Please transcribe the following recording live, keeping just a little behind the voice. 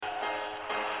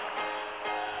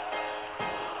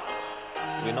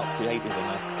we're not creative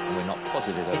enough, and we're not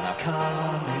positive enough. It's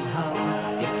coming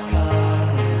home, it's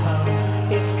coming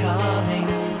home, it's coming,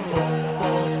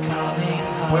 football's coming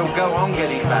home. We'll go on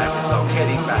getting back, it's on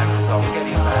getting back, it's on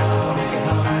getting back, it's on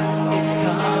getting back. It's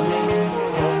coming,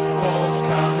 football's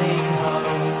coming home,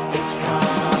 it's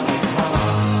coming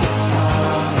home, it's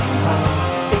coming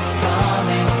home, it's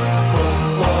coming,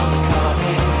 football's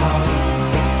coming home,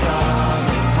 it's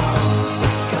coming home,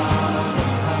 it's coming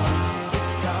home,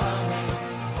 it's coming,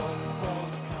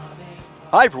 football's coming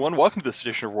home. Hi, everyone. Welcome to this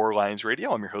edition of Roar Lions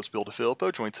Radio. I'm your host, Bill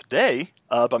DeFilippo, joined today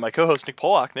by my co-host, Nick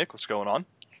Pollock. Nick, what's going on?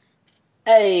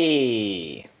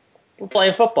 Hey, we're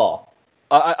playing football.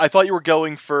 I thought you were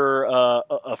going for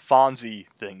a Fonzie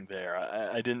thing there.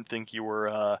 I didn't think you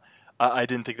were. I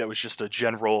didn't think that was just a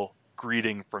general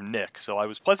greeting from Nick. So I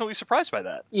was pleasantly surprised by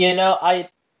that. You know, I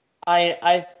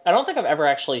don't think I've ever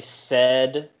actually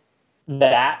said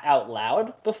that out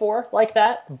loud before like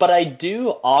that, but I do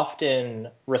often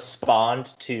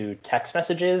respond to text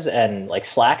messages and like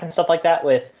Slack and stuff like that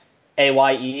with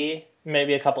AYE,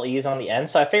 maybe a couple E's on the end.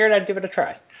 So I figured I'd give it a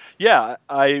try. Yeah,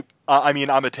 I mean,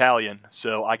 I'm Italian,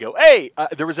 so I go, hey!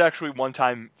 There was actually one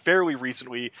time fairly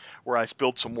recently where I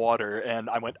spilled some water,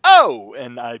 and I went, oh!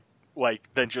 And I,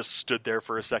 then just stood there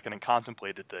for a second and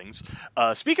contemplated things.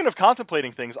 Speaking of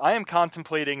contemplating things, I am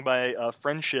contemplating my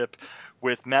friendship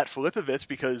with Matt Filipovitz,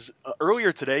 because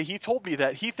earlier today he told me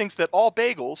that he thinks that all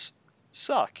bagels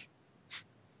suck.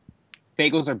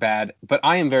 Bagels are bad, but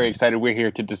I am very excited. We're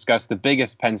here to discuss the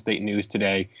biggest Penn State news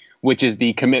today, which is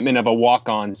the commitment of a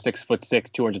walk-on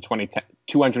 6'6",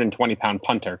 220-pound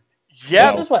punter.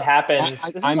 Yeah, This is what happens.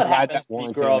 I'm This is what glad happens that when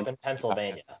you Warren grow up came in in.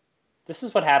 Pennsylvania. This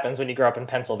is what happens when you grow up in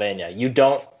Pennsylvania. You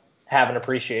don't have an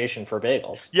appreciation for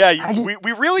bagels. yeah.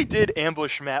 We really did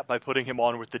ambush Matt by putting him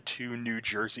on with the two New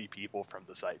Jersey people from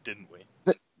the site, didn't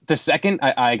we? The second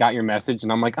I got your message,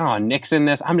 and I'm like, oh, Nick's in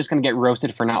this, I'm just going to get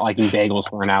roasted for not liking bagels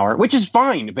for an hour, which is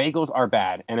fine. Bagels are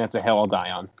bad, and it's a hill I'll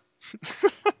die on.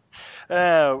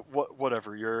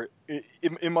 Whatever.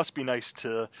 It must be nice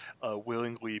to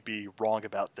willingly be wrong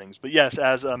about things. But yes,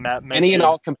 as Matt mentioned, Any and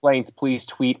all complaints, please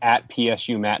tweet at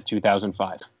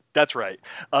PSUMatt2005. That's right.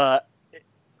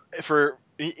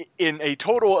 In a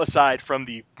total aside from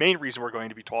the main reason we're going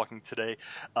to be talking today,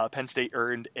 Penn State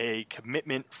earned a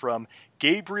commitment from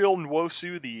Gabriel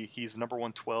Nwosu. He's the number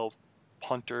 112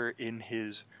 punter in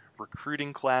his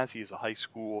recruiting class. He is a high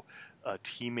school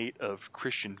teammate of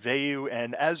Christian Veilleux,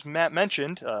 and as Matt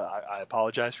mentioned, I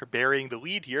apologize for burying the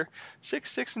lead here.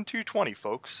 6'6" and 220,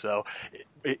 folks. So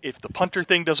if the punter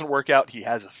thing doesn't work out, he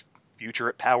has a future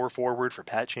at power forward for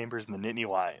Pat Chambers and the Nittany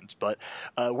Lions. But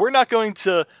we're not going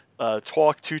to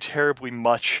talk too terribly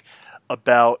much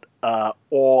about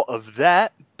all of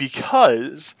that,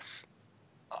 because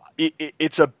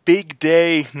it's a big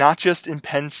day, not just in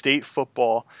Penn State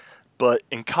football, but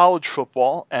in college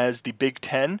football, as the Big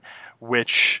Ten,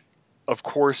 which of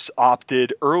course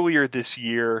opted earlier this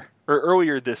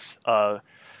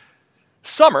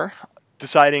summer,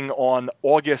 deciding on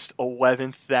August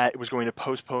 11th that it was going to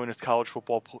postpone its college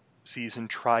football season,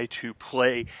 try to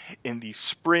play in the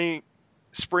spring,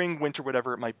 winter,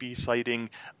 whatever it might be,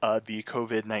 citing the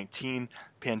COVID-19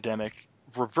 pandemic.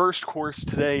 Reversed course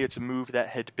today. It's a move that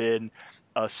had been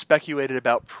speculated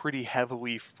about pretty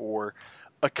heavily for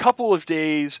a couple of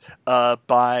days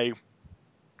by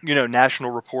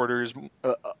national reporters,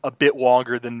 a bit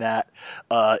longer than that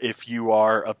if you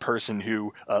are a person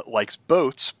who likes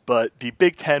boats. But the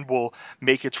Big Ten will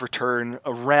make its return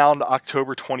around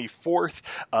October 24th,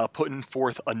 putting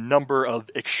forth a number of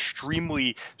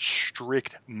extremely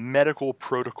strict medical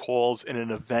protocols in an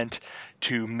event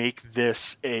to make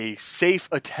this a safe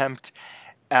attempt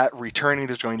at returning.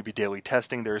 There's going to be daily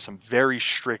testing. There are some very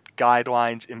strict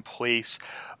guidelines in place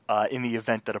in the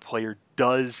event that a player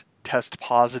does test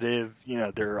positive.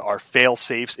 There are fail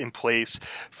safes in place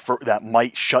that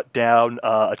might shut down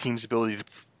a team's ability to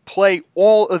play.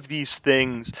 All of these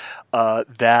things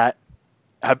that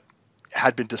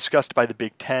had been discussed by the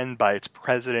Big Ten, by its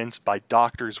presidents, by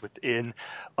doctors within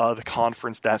the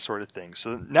conference, that sort of thing.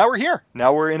 So now we're here.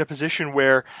 Now we're in a position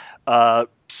where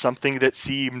something that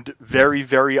seemed very,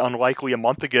 very unlikely a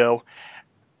month ago,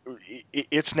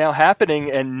 it's now happening.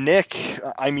 And Nick,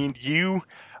 I mean,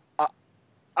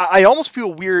 I almost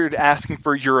feel weird asking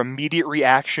for your immediate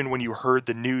reaction when you heard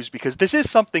the news, because this is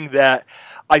something that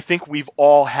I think we've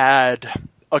all had,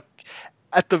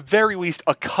 at the very least,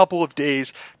 a couple of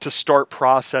days to start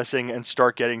processing and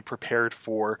start getting prepared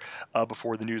for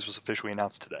before the news was officially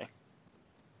announced today.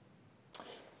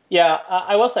 Yeah,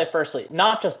 I will say firstly,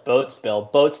 not just boats, Bill,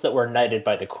 boats that were knighted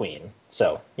by the Queen.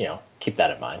 So, keep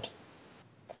that in mind.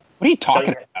 What are you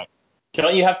talking about?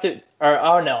 Don't you have to? Or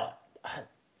oh no,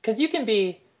 because you can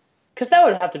be. Because that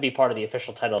would have to be part of the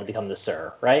official title to become the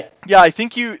Sir, right? Yeah, I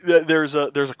think there's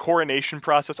a coronation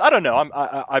process. I don't know.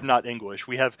 I'm not English.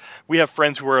 We have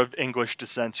friends who are of English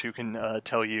descent who can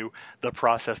tell you the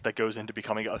process that goes into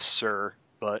becoming a Sir,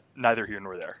 but neither here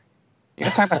nor there. You're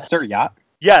talking about Sir Yacht?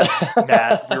 Yes,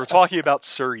 Matt. We were talking about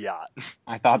Sir Yacht.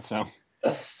 I thought so.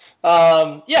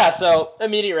 Yeah. So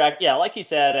immediate react. Yeah, like you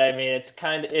said. I mean,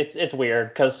 it's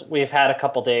weird because we've had a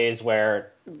couple days where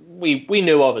we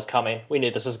knew what was coming. We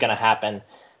knew this was going to happen.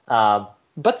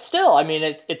 But still, I mean,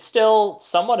 it's still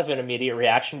somewhat of an immediate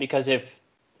reaction because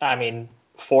 4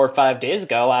 or 5 days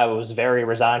ago, I was very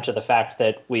resigned to the fact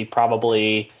that we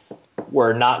probably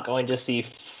were not going to see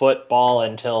football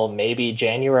until maybe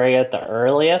January at the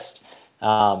earliest.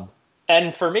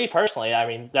 And for me personally, I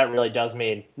mean, that really does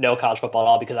mean no college football at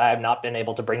all because I have not been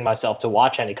able to bring myself to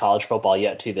watch any college football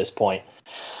yet to this point.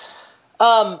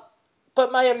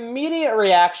 But my immediate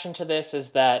reaction to this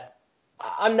is that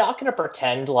I'm not going to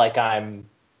pretend like I'm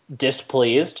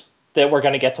displeased that we're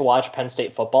going to get to watch Penn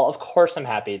State football. Of course I'm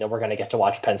happy that we're going to get to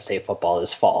watch Penn State football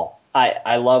this fall.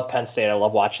 I love Penn State. I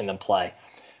love watching them play.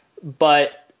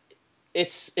 But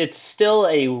it's still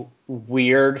a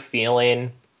weird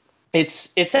feeling.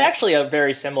 It's actually a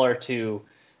very similar to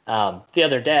the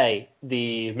other day,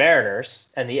 the Mariners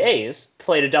and the A's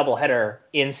played a doubleheader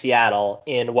in Seattle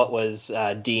in what was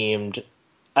deemed,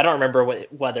 I don't remember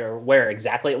where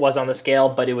exactly it was on the scale,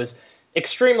 but it was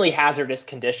extremely hazardous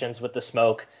conditions with the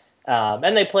smoke,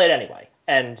 and they played anyway.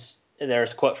 And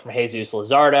there's a quote from Jesus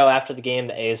Luzardo after the game,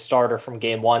 the A's starter from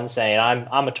Game 1, saying,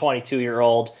 I'm a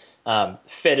 22-year-old,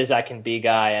 fit as I can be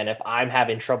guy, and if I'm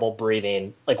having trouble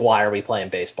breathing, like, why are we playing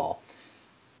baseball?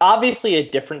 Obviously a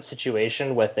different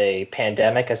situation with a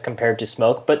pandemic as compared to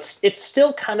smoke, but it's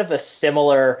still kind of a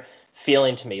similar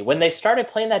feeling to me. When they started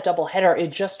playing that doubleheader,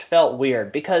 it just felt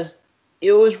weird because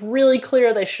it was really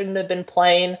clear they shouldn't have been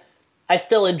playing. I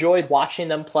still enjoyed watching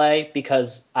them play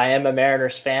because I am a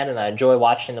Mariners fan and I enjoy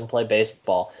watching them play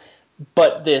baseball.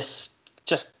 But this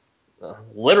just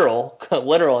literal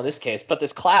in this case, but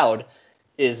this cloud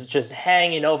is just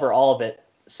hanging over all of it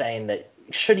saying that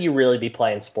should you really be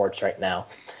playing sports right now?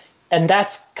 And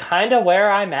that's kind of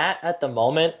where I'm at the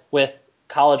moment with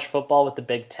college football with the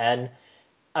Big Ten.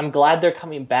 I'm glad they're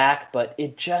coming back, but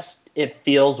it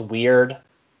feels weird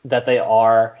that they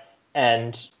are.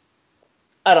 And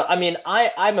I'm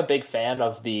a big fan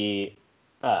of the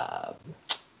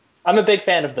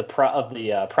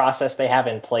process they have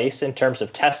in place in terms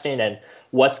of testing and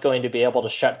what's going to be able to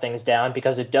shut things down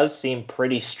because it does seem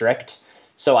pretty strict.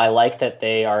 So I like that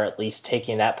they are at least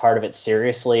taking that part of it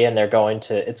seriously, and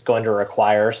it's going to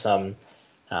require some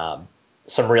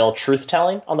real truth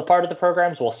telling on the part of the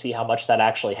programs. We'll see how much that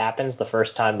actually happens the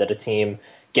first time that a team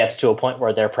gets to a point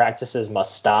where their practices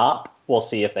must stop. We'll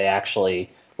see if they actually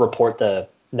report the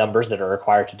numbers that are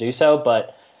required to do so.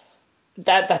 But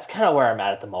that's kind of where I'm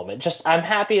at the moment. Just I'm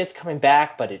happy it's coming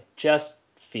back, but it just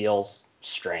feels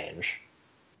strange.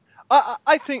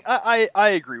 I think I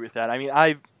agree with that. I mean,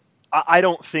 I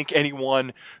don't think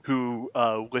anyone who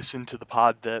listened to the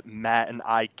pod that Matt and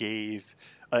I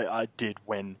did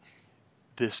when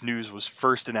this news was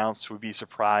first announced would be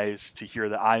surprised to hear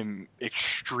that I'm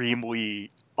extremely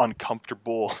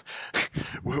uncomfortable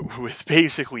with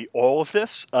basically all of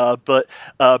this. But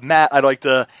Matt, I'd like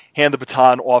to hand the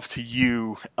baton off to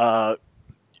you. Like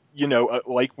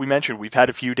we mentioned, we've had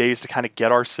a few days to kind of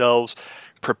get ourselves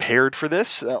prepared for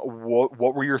this.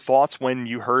 What were your thoughts when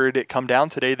you heard it come down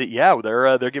today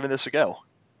that they're giving this a go?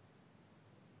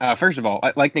 First of all,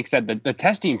 like Nick said, the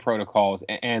testing protocols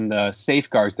and the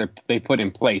safeguards that they put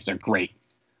in place are great.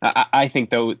 I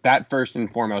think, though, that first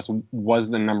and foremost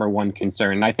was the number one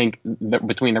concern. And I think that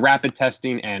between the rapid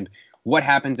testing and what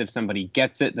happens if somebody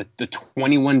gets it, the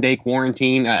 21-day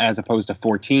quarantine as opposed to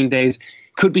 14 days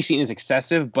could be seen as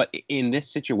excessive. But in this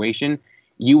situation,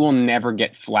 you will never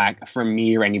get flack from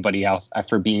me or anybody else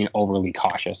for being overly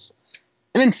cautious.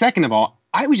 And then second of all,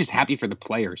 I was just happy for the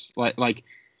players. Like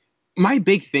my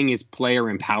big thing is player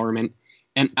empowerment.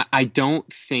 And I don't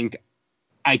think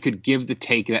I could give the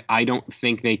take that I don't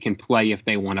think they can play if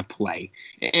they want to play.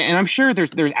 And I'm sure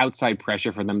there's outside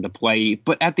pressure for them to play.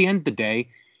 But at the end of the day,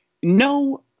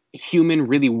 no human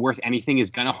really worth anything is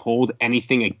going to hold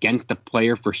anything against a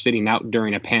player for sitting out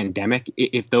during a pandemic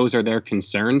if those are their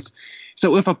concerns.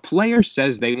 So if a player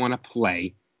says they want to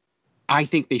play, I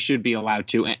think they should be allowed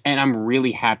to, and I'm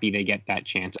really happy they get that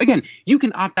chance. Again, you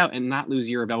can opt out and not lose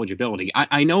year of eligibility.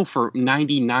 I know for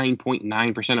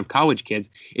 99.9% of college kids,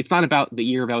 it's not about the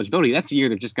year of eligibility. That's a year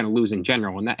they're just going to lose in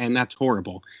general, and that's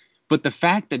horrible. But the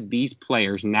fact that these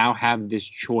players now have this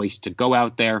choice to go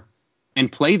out there,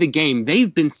 and play the game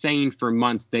they've been saying for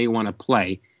months they want to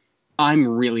play, I'm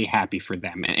really happy for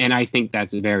them. And I think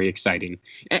that's very exciting.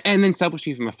 And then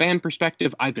selfishly, from a fan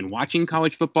perspective, I've been watching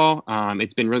college football.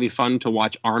 It's been really fun to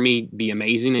watch Army be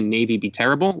amazing and Navy be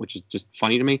terrible, which is just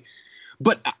funny to me.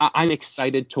 But I'm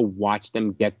excited to watch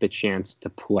them get the chance to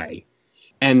play.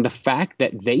 And the fact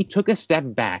that they took a step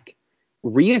back,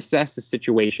 reassessed the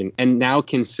situation, and now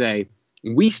can say,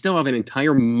 we still have an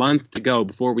entire month to go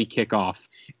before we kick off,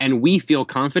 and we feel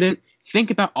confident.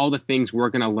 Think about all the things we're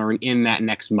going to learn in that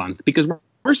next month, because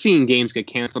we're seeing games get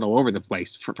canceled all over the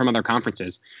place from other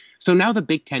conferences. So now the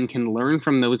Big Ten can learn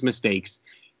from those mistakes,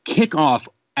 kick off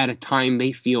at a time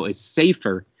they feel is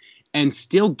safer, and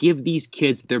still give these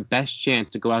kids their best chance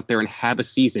to go out there and have a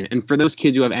season. And for those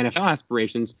kids who have NFL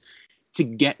aspirations, to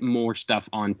get more stuff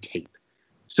on tape.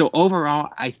 So overall,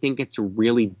 I think it's a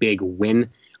really big win.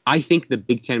 I think the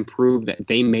Big Ten proved that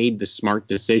they made the smart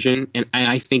decision, and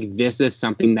I think this is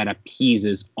something that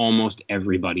appeases almost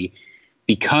everybody,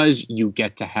 because you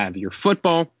get to have your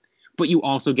football, but you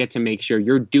also get to make sure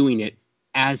you're doing it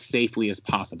as safely as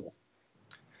possible.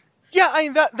 Yeah, I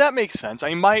mean, that makes sense.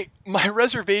 I mean, my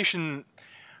reservation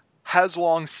has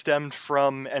long stemmed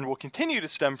from, and will continue to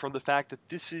stem from, the fact that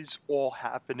this is all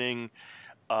happening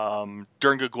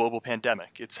during a global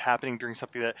pandemic. It's happening during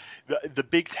something that the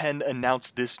Big Ten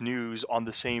announced this news on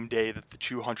the same day that the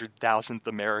 200,000th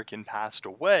American passed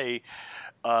away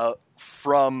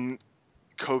from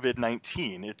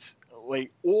COVID-19. It's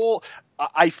like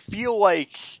I feel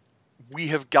like we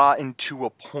have gotten to a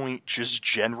point just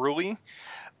generally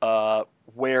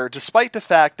where, despite the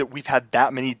fact that we've had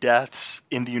that many deaths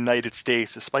in the United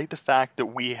States, despite the fact that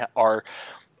we are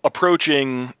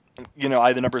approaching, I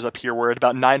have the numbers up here, we're at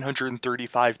about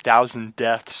 935,000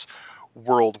 deaths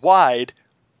worldwide.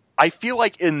 I feel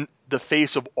like in the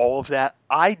face of all of that,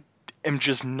 I am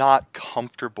just not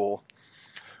comfortable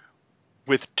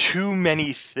with too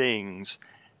many things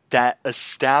that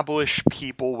establish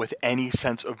people with any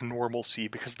sense of normalcy,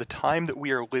 because the time that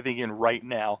we are living in right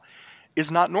now is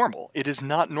not normal. It is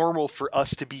not normal for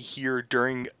us to be here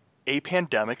during a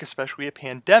pandemic, especially a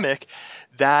pandemic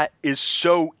that is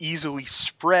so easily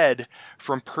spread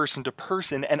from person to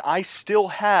person. And I still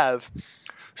have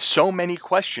so many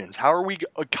questions. How are we,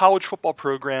 college football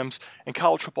programs and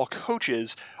college football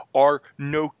coaches are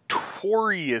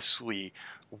notoriously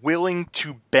willing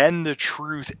to bend the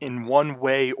truth in one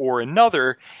way or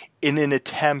another in an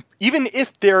attempt, even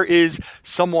if there is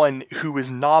someone who is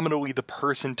nominally the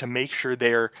person to make sure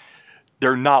they're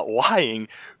not lying.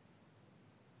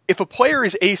 If a player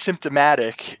is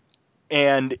asymptomatic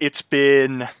and it's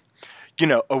been,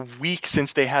 a week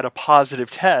since they had a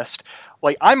positive test,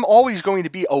 like, I'm always going to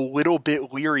be a little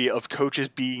bit leery of coaches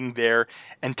being there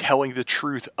and telling the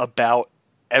truth about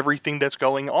everything that's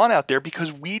going on out there,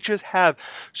 because we just have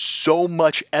so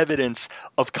much evidence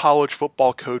of college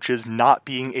football coaches not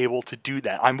being able to do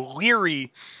that. I'm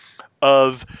leery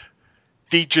of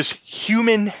the just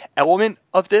human element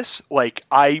of this. Like,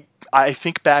 I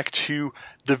think back to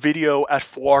the video at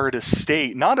Florida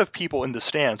State, not of people in the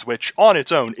stands, which on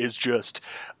its own is just,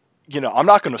 I'm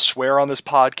not going to swear on this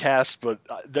podcast, but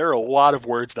there are a lot of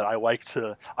words that I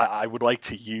would like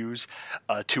to use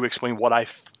to explain what I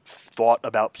thought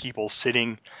about people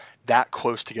sitting that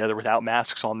close together without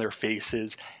masks on their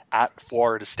faces at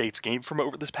Florida State's game from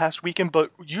over this past weekend.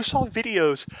 But you saw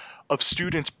videos of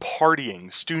students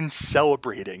partying, students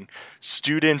celebrating,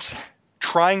 students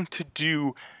trying to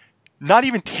do, not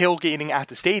even tailgating at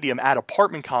the stadium, at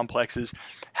apartment complexes,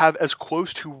 have as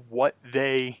close to what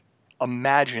they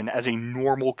imagine as a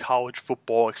normal college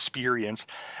football experience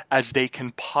as they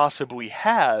can possibly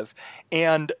have.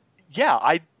 And yeah,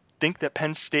 I think that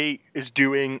Penn State is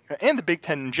doing, and the Big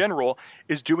Ten in general,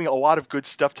 is doing a lot of good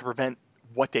stuff to prevent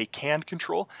what they can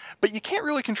control, but you can't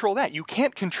really control that. You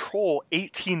can't control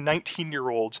 18,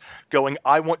 19-year-olds going,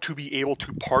 I want to be able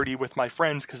to party with my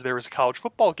friends because there is a college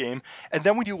football game. And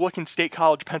then when you look in State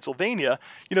College, Pennsylvania,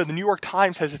 the New York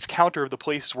Times has its counter of the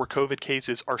places where COVID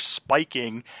cases are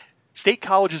spiking. State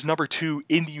College is number 2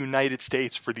 in the United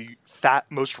States for the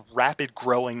most rapid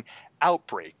growing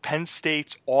outbreak. Penn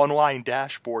State's online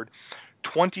dashboard,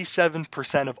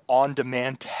 27% of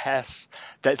on-demand tests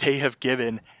that they have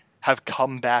given have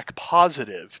come back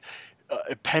positive.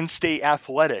 Penn State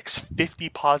athletics, 50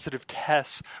 positive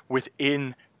tests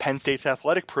within Penn State's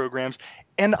athletic programs,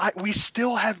 and we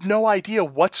still have no idea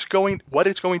what it's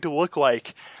going to look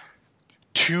like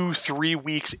 2-3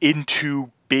 weeks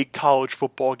into big college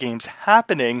football games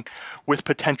happening with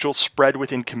potential spread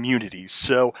within communities.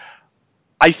 So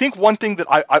I think one thing that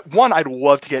I'd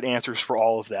love to get answers for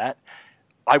all of that.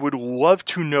 I would love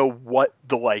to know what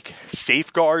the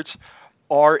safeguards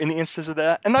are in the instance of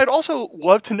that. And I'd also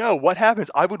love to know what happens.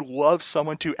 I would love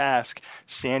someone to ask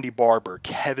Sandy Barber,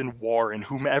 Kevin Warren,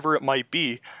 whomever it might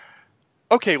be,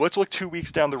 okay, let's look 2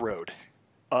 weeks down the road.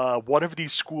 One of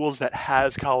these schools that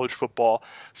has college football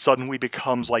suddenly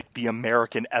becomes like the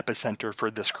American epicenter for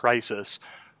this crisis.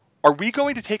 Are we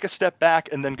going to take a step back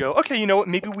and then go, okay, you know what,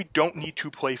 maybe we don't need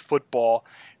to play football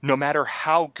no matter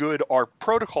how good our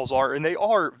protocols are, and they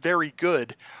are very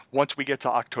good once we get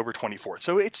to October 24th.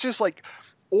 So it's just like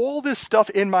all this stuff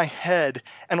in my head,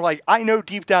 and like I know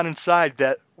deep down inside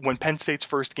that when Penn State's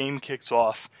first game kicks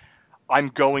off, I'm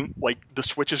going, like, the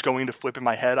switch is going to flip in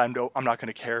my head. I'm not going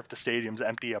to care if the stadium's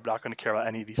empty. I'm not going to care about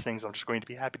any of these things. I'm just going to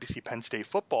be happy to see Penn State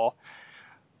football.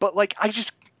 But like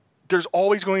there's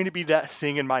always going to be that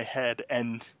thing in my head,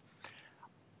 and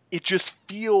it just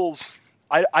feels,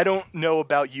 I don't know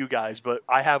about you guys, but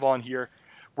I have on here,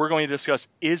 we're going to discuss,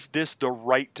 is this the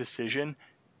right decision?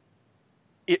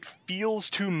 It feels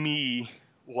to me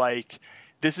like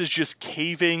this is just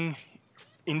caving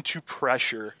into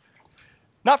pressure,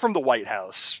 not from the White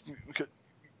House.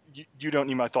 You don't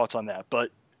need my thoughts on that,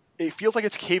 but it feels like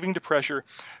it's caving to pressure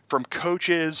from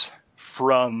coaches,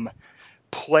 from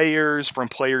players,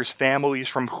 families,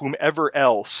 from whomever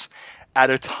else, at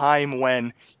a time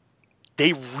when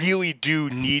they really do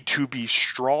need to be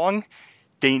strong.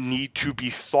 They need to be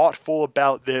thoughtful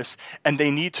about this, and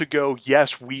they need to go,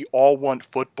 yes, we all want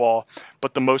football,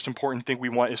 but the most important thing we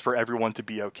want is for everyone to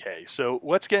be okay. So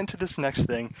let's get into this next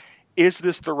thing. Is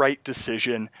this the right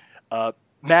decision?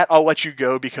 Matt, I'll let you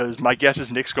go because my guess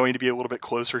is Nick's going to be a little bit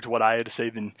closer to what I had to say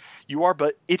than you are,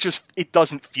 but it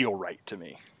doesn't feel right to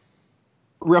me.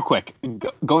 Real quick,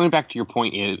 going back to your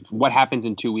point, is what happens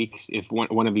in 2 weeks if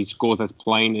one of these schools that's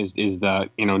playing is the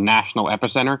national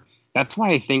epicenter? That's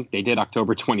why I think they did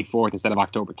October 24th instead of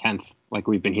October 10th, like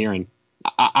we've been hearing.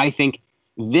 I think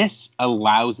this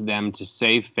allows them to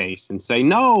save face and say,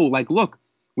 no, like, look,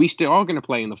 we still are going to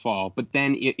play in the fall. But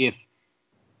then if,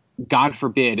 God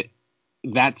forbid,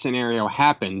 that scenario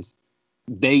happens,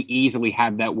 they easily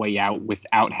have that way out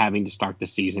without having to start the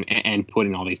season and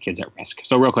putting all these kids at risk.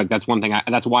 So real quick, that's one thing.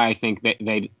 That's why I think that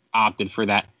they opted for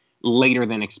that later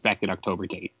than expected October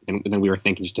date than we were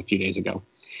thinking just a few days ago.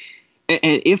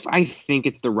 And if I think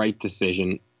it's the right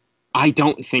decision, I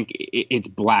don't think it's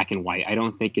black and white. I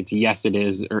don't think it's yes, it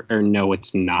is, or no,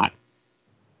 it's not.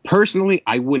 Personally,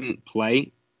 I wouldn't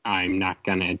play. I'm not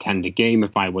going to attend a game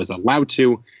if I was allowed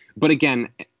to. But again,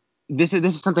 this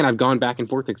is something I've gone back and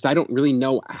forth because I don't really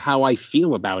know how I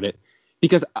feel about it,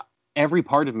 because every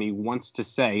part of me wants to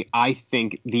say I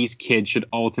think these kids should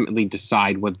ultimately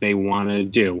decide what they want to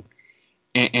do.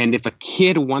 And if a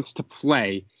kid wants to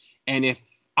play, and if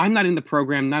I'm not in the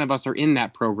program, none of us are in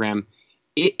that program,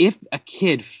 if a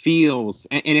kid feels,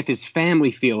 and if his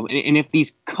family feels, and if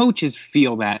these coaches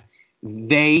feel that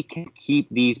they can keep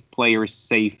these players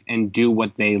safe and do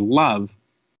what they love,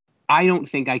 I don't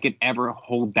think I could ever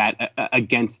hold that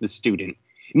against the student.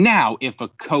 Now, if a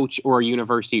coach or a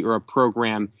university or a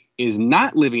program is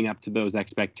not living up to those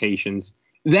expectations,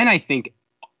 then I think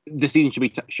the season should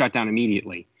be shut down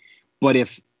immediately. But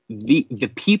if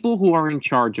the people who are in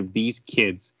charge of these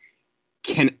kids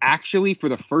can actually, for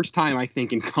the first time, I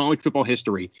think, in college football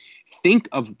history, think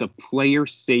of the player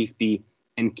safety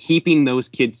and keeping those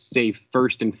kids safe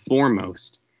first and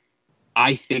foremost,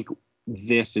 I think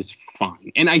this is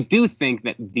fine. And I do think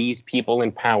that these people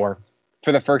in power,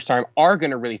 for the first time, are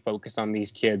going to really focus on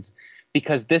these kids,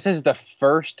 because this is the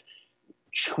first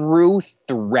true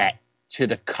threat to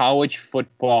the college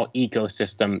football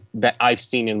ecosystem that I've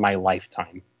seen in my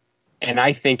lifetime. And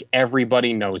I think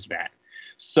everybody knows that.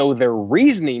 So their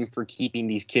reasoning for keeping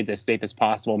these kids as safe as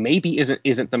possible maybe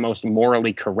isn't the most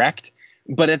morally correct,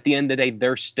 but at the end of the day,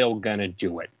 they're still going to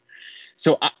do it.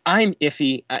 So I'm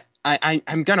iffy.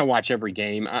 I'm going to watch every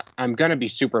game. I'm going to be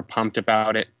super pumped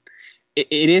about it.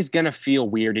 It is going to feel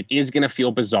weird. It is going to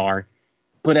feel bizarre.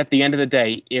 But at the end of the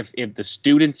day, if the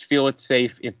students feel it's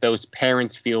safe, if those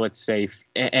parents feel it's safe,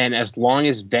 and as long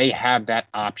as they have that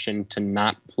option to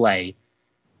not play,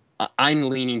 I'm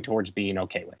leaning towards being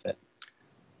okay with it.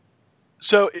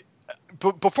 So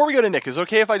before we go to Nick, is it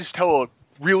okay if I just tell a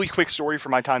really quick story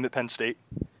from my time at Penn State?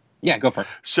 Yeah, go for it.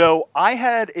 So I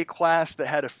had a class that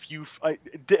had a few.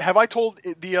 Have I told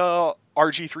the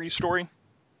RG3 story?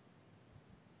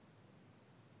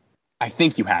 I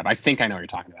think you have. I think I know what you're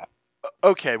talking about.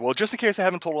 Okay, well, just in case I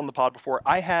haven't told on the pod before,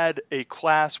 I had a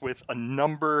class with a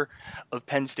number of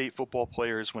Penn State football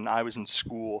players when I was in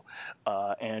school,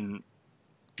 and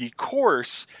the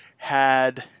course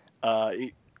had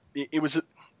it was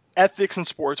ethics and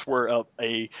sports were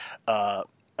a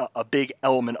a big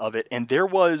element of it. And there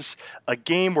was a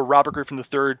game where Robert Griffin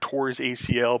III tore his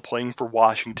ACL playing for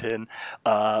Washington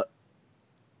on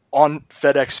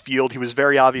FedEx Field. He was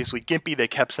very obviously gimpy. They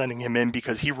kept sending him in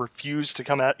because he refused to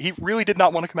come out. He really did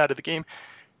not want to come out of the game.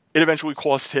 It eventually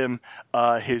cost him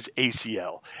his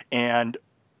ACL. And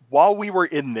while we were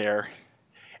in there,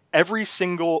 not every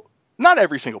single,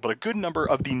 but a good number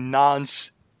of the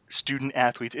non-student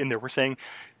athletes in there were saying,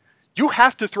 you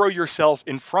have to throw yourself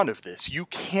in front of this. You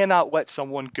cannot let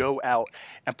someone go out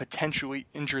and potentially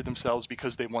injure themselves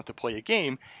because they want to play a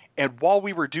game. And while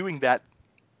we were doing that,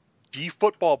 the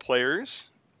football players,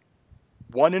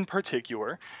 one in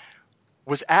particular,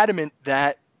 was adamant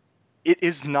that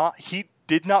he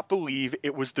did not believe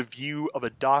it was the view of a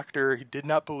doctor. He did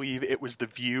not believe it was the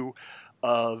view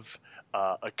of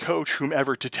a coach,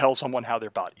 whomever, to tell someone how their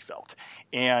body felt.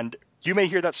 And you may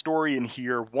hear that story and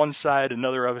hear one side,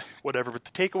 another of it, whatever, but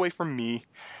the takeaway from me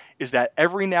is that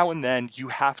every now and then you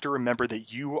have to remember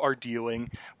that you are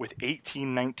dealing with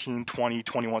 18, 19, 20,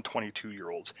 21,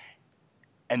 22-year-olds.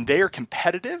 And they are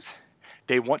competitive.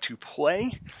 They want to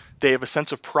play. They have a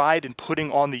sense of pride in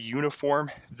putting on the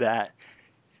uniform that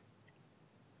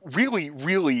really,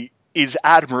 really is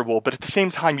admirable, but at the same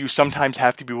time, you sometimes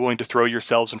have to be willing to throw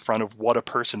yourselves in front of what a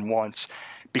person wants,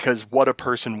 because what a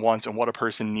person wants and what a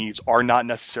person needs are not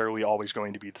necessarily always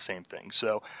going to be the same thing.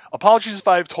 So apologies if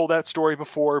I've told that story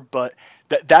before, but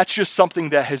that's just something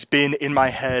that has been in my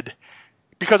head,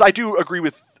 because I do agree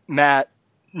with Matt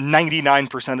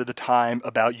 99% of the time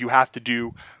about you have to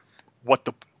do what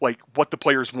the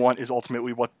players want is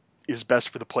ultimately what is best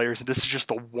for the players. And this is just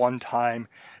the one time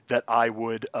that I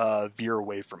would veer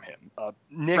away from him.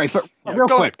 Nick, right, but yeah, real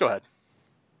quick, go ahead.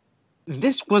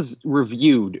 This was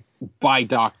reviewed by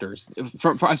doctors.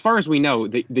 For as far as we know,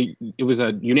 it was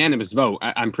a unanimous vote.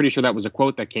 I'm pretty sure that was a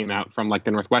quote that came out from like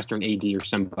the Northwestern AD or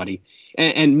somebody.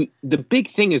 And the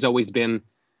big thing has always been,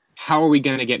 how are we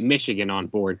going to get Michigan on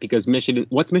board? Because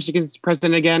what's Michigan's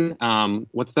president again?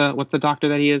 What's the doctor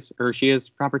that he is or she is,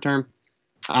 proper term?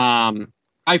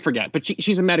 I forget, but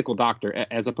she's a medical doctor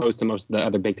as opposed to most of the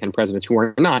other Big Ten presidents who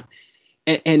are not.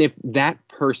 And if that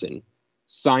person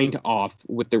signed off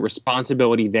with the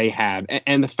responsibility they have,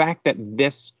 and the fact that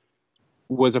this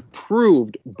was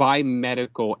approved by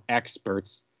medical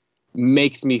experts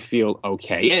makes me feel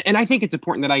okay. And I think it's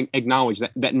important that I acknowledge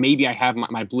that maybe I have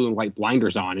my blue and white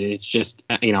blinders on, and it's just,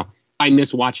 I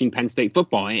miss watching Penn State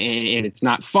football, and it's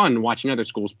not fun watching other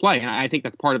schools play. And I think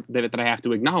that's part of it that I have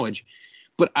to acknowledge.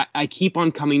 But I keep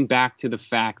on coming back to the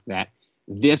fact that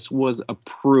this was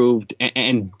approved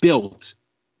and built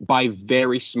by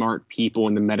very smart people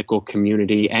in the medical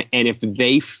community. And if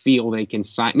they feel they can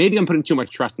sign, maybe I'm putting too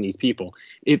much trust in these people.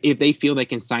 If they feel they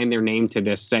can sign their name to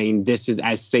this saying this is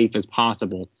as safe as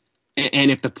possible,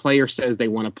 and if the player says they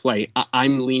want to play,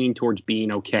 I'm leaning towards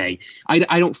being okay.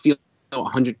 I don't feel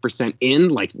 100% in,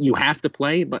 like you have to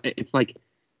play, but it's like,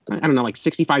 I don't know, like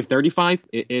 65-35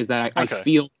 is that I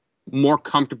feel more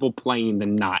comfortable playing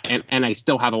than not. And I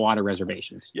still have a lot of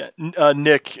reservations. Yeah.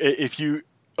 Nick, if you,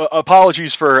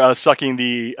 apologies for sucking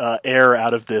the air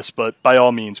out of this, but by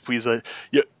all means, please,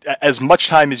 as much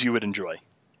time as you would enjoy.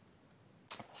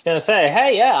 I was going to say,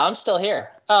 hey, yeah, I'm still here.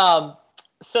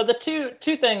 So the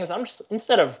two things,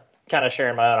 instead of kind of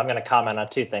sharing my own, I'm going to comment on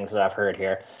two things that I've heard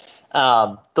here.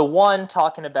 The one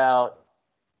talking about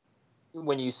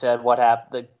when you said what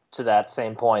happened to that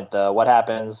same point, what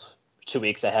happens 2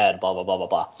 weeks ahead, blah, blah, blah, blah,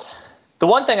 blah. The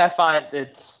one thing I find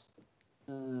it's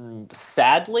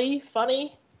sadly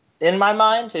funny in my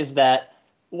mind is that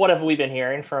what have we been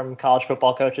hearing from college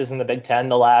football coaches in the Big Ten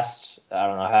the last, I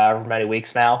don't know, however many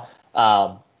weeks now?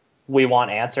 We want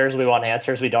answers. We want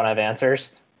answers. We don't have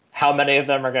answers. How many of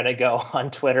them are going to go on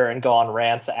Twitter and go on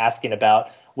rants asking about,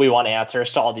 we want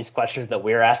answers to all these questions that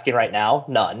we're asking right now?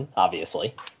 None,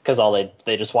 obviously, because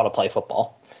they just want to play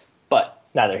football. But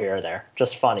neither here or there.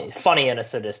 Just funny in a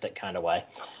sadistic kind of way.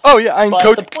 Oh yeah, I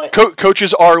mean,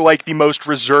 coaches are like the most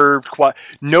reserved.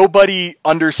 Nobody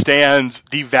understands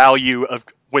the value of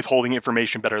withholding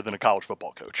information better than a college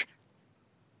football coach.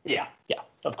 Yeah,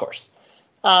 of course.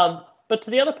 But to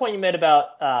the other point you made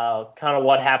about kind of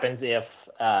what happens if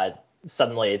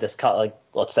suddenly this,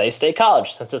 let's say State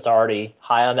College, since it's already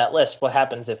high on that list, what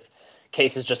happens if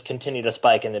cases just continue to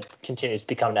spike and it continues to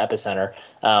become an epicenter?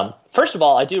 First of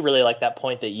all, I do really like that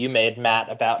point that you made,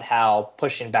 Matt, about how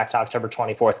pushing back to October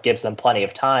 24th gives them plenty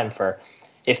of time for,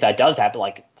 if that does happen,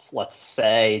 like let's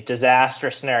say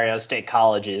disaster scenario, State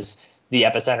College is the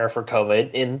epicenter for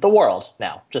COVID in the world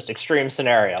now, just extreme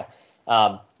scenario.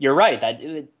 You're right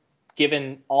that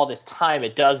given all this time,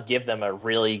 it does give them a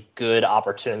really good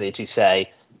opportunity to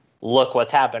say, look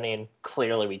what's happening.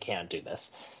 Clearly, we can't do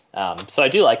this. So I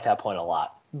do like that point a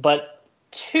lot. But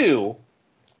two,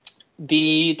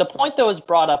 the point that was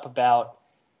brought up about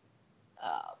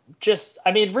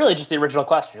really just the original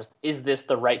question, just is this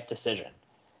the right decision?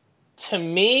 To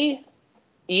me,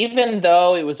 even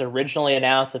though it was originally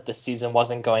announced that the season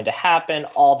wasn't going to happen,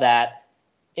 all that,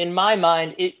 in my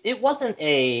mind, it wasn't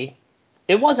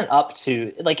up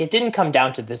to, like, it didn't come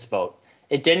down to this vote.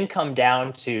 It didn't come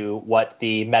down to what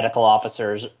the medical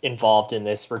officers involved in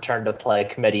this return to play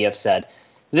committee have said.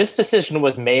 This decision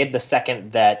was made the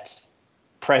second that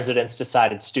presidents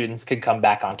decided students could come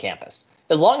back on campus.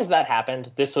 As long as that happened,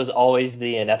 this was always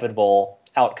the inevitable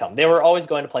outcome. They were always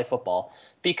going to play football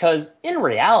because in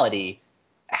reality,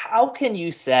 how can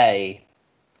you say,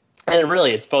 and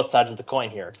really it's both sides of the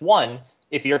coin here. It's one,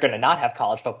 if you're going to not have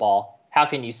college football, how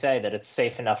can you say that it's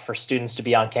safe enough for students to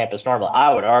be on campus normally?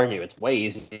 I would argue it's way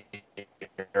easier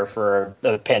for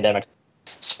the pandemic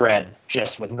spread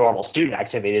just with normal student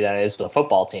activity than it is with a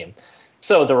football team.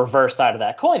 So the reverse side of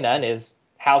that coin then is,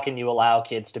 how can you allow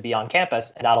kids to be on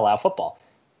campus and not allow football?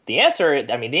 The answer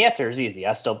is easy.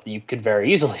 You could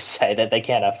very easily say that they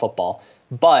can't have football,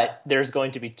 but there's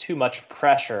going to be too much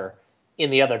pressure in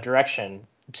the other direction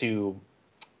to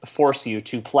force you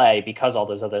to play because all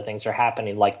those other things are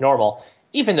happening like normal,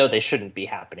 even though they shouldn't be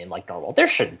happening like normal. There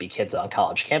shouldn't be kids on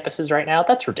college campuses right now.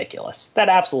 That's ridiculous. That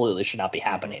absolutely should not be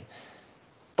happening.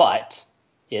 But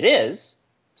it is.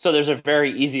 So there's a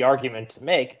very easy argument to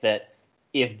make that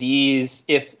if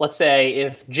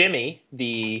Jimmy,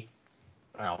 the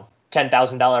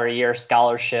 $10,000 a year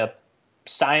scholarship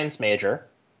science major,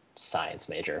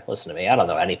 listen to me, I don't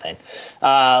know anything.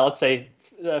 Let's say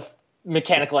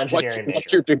mechanical engineering major.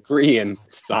 What's your degree in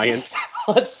science?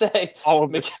 Let's say all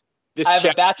of this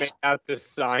chat made out to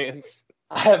science.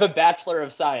 I have a bachelor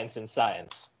of science in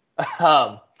science.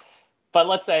 But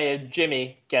let's say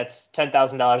Jimmy gets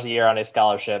 $10,000 a year on a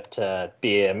scholarship to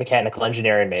be a mechanical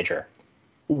engineering major.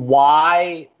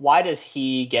 Why does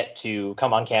he get to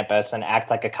come on campus and act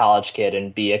like a college kid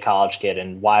and be a college kid?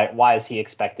 And why is he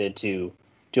expected to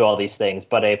do all these things,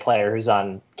 but a player who's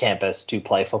on campus to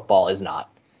play football is not?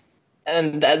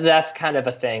 And that's kind of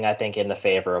a thing, I think, in the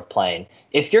favor of playing.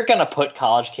 If you're going to put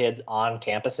college kids on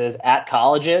campuses at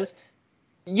colleges,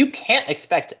 you can't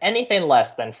expect anything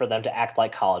less than for them to act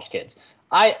like college kids.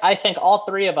 I think all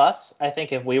three of us, I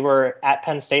think if we were at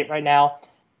Penn State right now,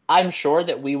 I'm sure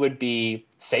that we would be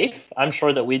safe. I'm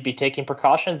sure that we'd be taking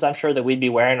precautions. I'm sure that we'd be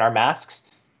wearing our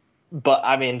masks. But,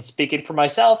 I mean, speaking for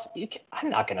myself, I'm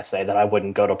not going to say that I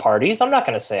wouldn't go to parties. I'm not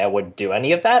going to say I wouldn't do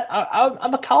any of that.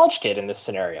 I'm a college kid in this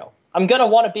scenario. I'm going to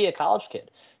want to be a college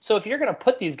kid. So if you're going to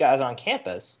put these guys on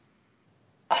campus,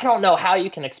 I don't know how you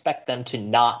can expect them to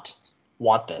not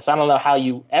want this. I don't know how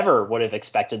you ever would have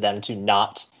expected them to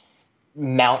not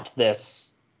mount this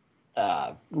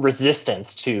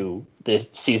resistance to the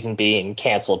season being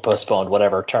canceled, postponed,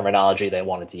 whatever terminology they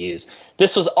wanted to use.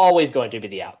 This was always going to be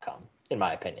the outcome, in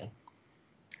my opinion.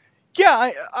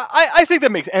 Yeah, I think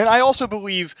that makes, and I also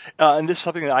believe, and this is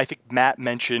something that I think Matt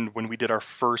mentioned when we did our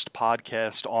first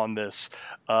podcast on this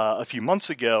a few months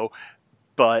ago,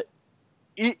 but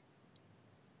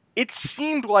it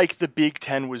seemed like the Big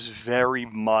Ten was very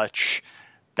much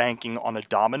banking on a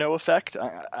domino effect.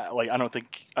 I don't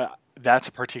think that's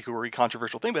a particularly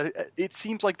controversial thing, but it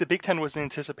seems like the Big Ten was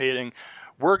anticipating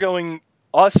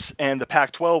us and the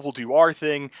Pac-12 will do our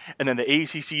thing, and then the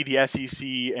ACC, the SEC,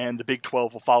 and the Big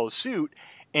 12 will follow suit.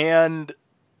 And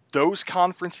those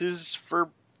conferences,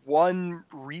 for one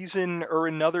reason or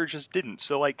another, just didn't.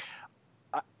 So, like,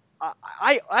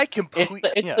 I completely...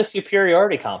 It's the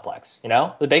superiority complex, you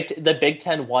know? The Big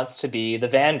Ten wants to be the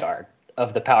vanguard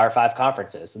of the Power 5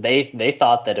 conferences. They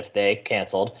thought that if they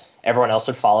canceled, everyone else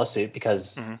would follow suit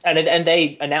because... And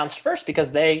they announced first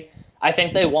because I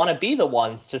think they want to be the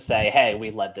ones to say, hey,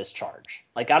 we led this charge.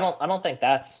 Like, I don't think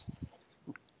that's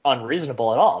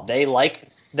unreasonable at all. They like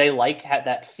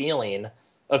that feeling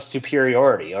of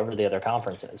superiority over the other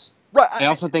conferences. Right. I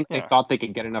also think they thought they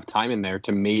could get enough time in there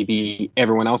to maybe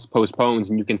everyone else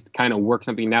postpones and you can kind of work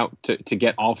something out to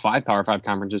get all 5 Power 5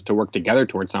 conferences to work together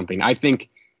towards something. I think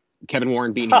Kevin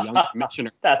Warren being a young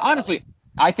commissioner, honestly, funny.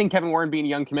 I think Kevin Warren being a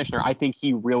young commissioner, I think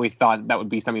he really thought that would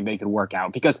be something they could work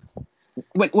out because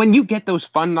when you get those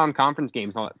fun non-conference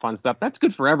games, all that fun stuff, that's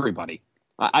good for everybody.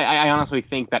 I honestly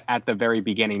think that at the very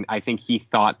beginning, I think he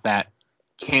thought that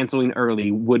canceling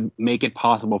early would make it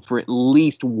possible for at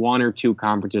least 1 or 2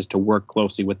 conferences to work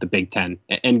closely with the Big Ten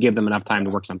and give them enough time to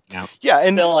work something out. Yeah,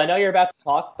 and Bill, I know you're about to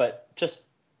talk, but just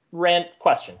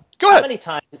question. Go ahead.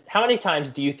 How many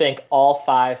times do you think all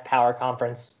 5 power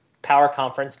conference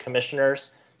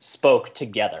commissioners spoke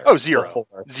together. Oh, zero.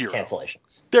 Before Zero.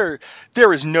 cancellations.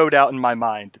 There is no doubt in my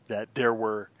mind that there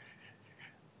were.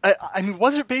 I mean,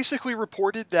 was it basically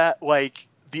reported that like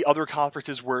the other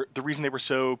conferences were the reason they were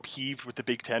so peeved with the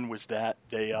Big Ten was that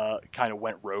they kind of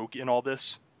went rogue in all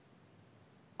this?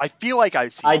 I feel like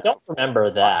I don't remember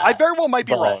that. I very well might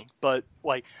be wrong, but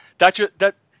like that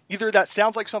either that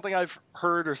sounds like something I've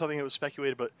heard or something that was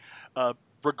speculated. But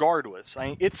regardless, I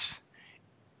mean, it's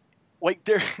like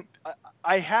there.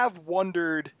 I have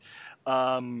wondered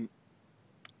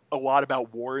a lot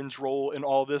about Warren's role in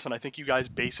all of this, and I think you guys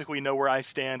basically know where I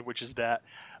stand, which is that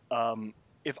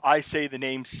if I say the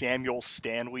name Samuel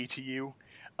Stanley to you,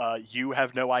 you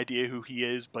have no idea who he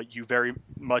is, but you very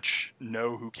much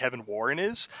know who Kevin Warren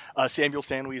is. Samuel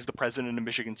Stanley is the president of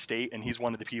Michigan State, and he's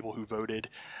one of the people who voted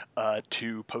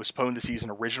to postpone the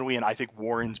season originally. And I think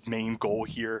Warren's main goal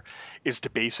here is to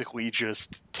basically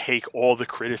just take all the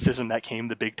criticism that came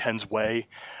the Big Ten's way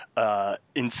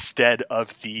instead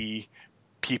of the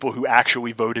people who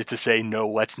actually voted to say, no,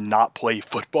 let's not play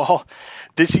football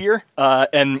this year.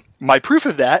 And my proof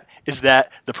of that is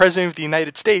that the President of the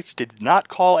United States did not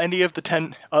call any of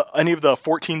the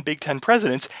 14 Big Ten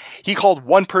presidents. He called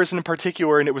one person in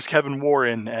particular, and it was Kevin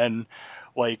Warren, and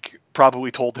like probably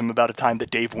told him about a time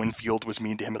that Dave Winfield was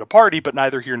mean to him at a party, but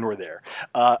neither here nor there.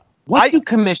 What do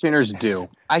commissioners do?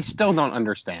 I still don't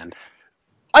understand.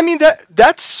 I mean,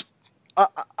 that's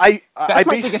my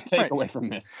biggest takeaway from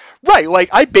this. Right, like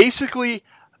I basically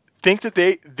think that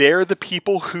they're the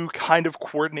people who kind of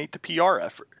coordinate the PR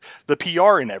effort, the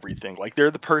PR and everything. Like they're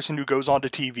the person who goes onto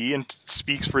TV and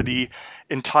speaks for the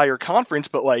entire conference.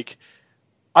 But like,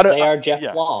 I don't. They are Jeff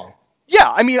Long.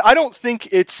 Yeah, I mean, I don't think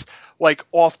it's like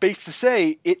off base to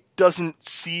say it doesn't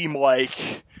seem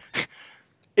like.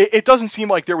 It doesn't seem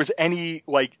like there was any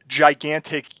like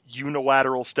gigantic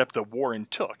unilateral step that Warren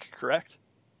took. Correct.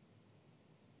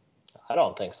 I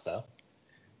don't think so.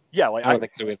 Yeah, like I don't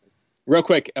think so either. Real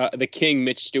quick, the King,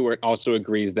 Mitch Stewart, also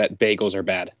agrees that bagels are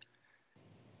bad.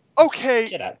 Okay.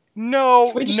 Get out.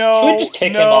 No.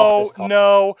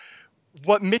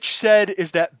 What Mitch said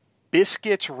is that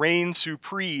biscuits reign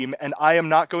supreme, and I am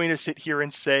not going to sit here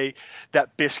and say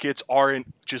that biscuits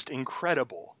aren't just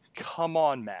incredible. Come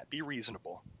on, Matt. Be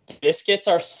reasonable. Biscuits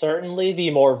are certainly the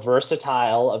more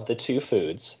versatile of the two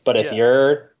foods, but if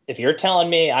you're telling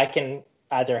me I can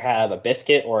either have a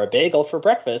biscuit or a bagel for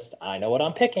breakfast, I know what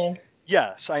I'm picking.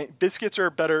 Yes, biscuits are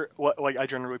better. Like I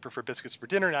generally prefer biscuits for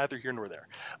dinner, neither here nor there.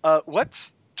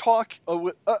 Let's talk.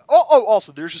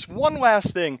 Also, there's just one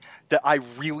last thing that I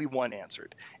really want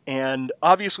answered, and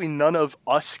obviously none of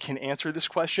us can answer this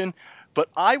question, but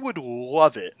I would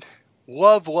love it,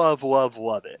 love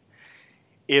it,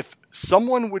 if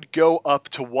someone would go up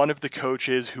to one of the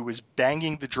coaches who was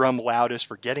banging the drum loudest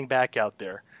for getting back out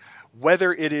there.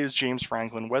 Whether it is James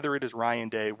Franklin, whether it is Ryan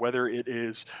Day, whether it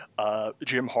is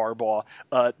Jim Harbaugh,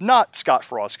 not Scott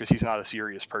Frost because he's not a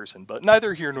serious person, but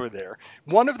neither here nor there.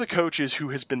 One of the coaches who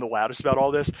has been the loudest about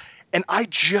all this, and I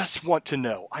just want to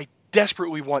know, I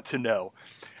desperately want to know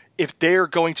if they're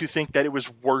going to think that it was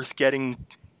worth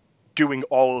doing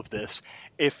all of this,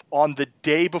 if on the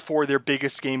day before their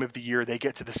biggest game of the year, they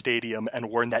get to the stadium and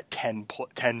learn that 10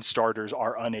 starters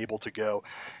are unable to go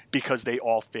because they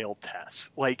all failed tests.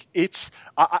 Like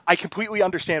I completely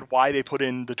understand why they put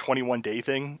in the 21-day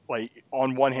thing. Like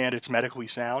on one hand, it's medically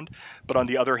sound, but on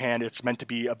the other hand, it's meant to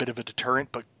be a bit of a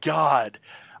deterrent. But God,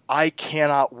 I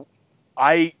can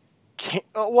wait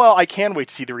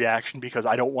to see the reaction because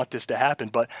I don't want this to happen,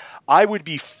 but I would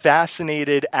be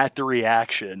fascinated at the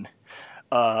reaction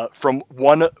from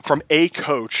a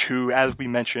coach who, as we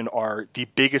mentioned, are the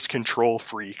biggest control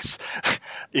freaks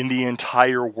in the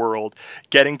entire world,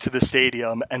 getting to the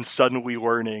stadium and suddenly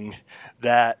learning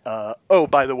that,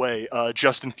 by the way,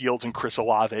 Justin Fields and Chris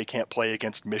Olave can't play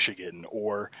against Michigan,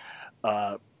 or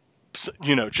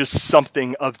just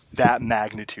something of that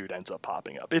magnitude ends up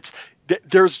popping up.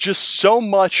 There's just so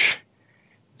much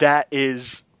that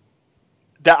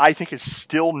I think is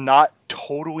still not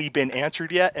totally been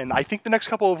answered yet, and I think the next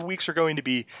couple of weeks are going to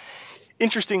be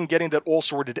interesting getting that all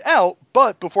sorted out.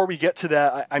 But before we get to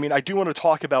that, I do want to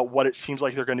talk about what it seems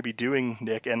like they're going to be doing,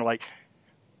 Nick, and like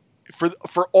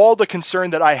for all the concern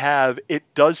that I have, it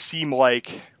does seem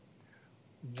like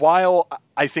while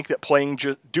I think that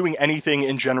doing anything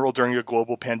in general during a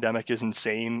global pandemic is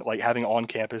insane, like having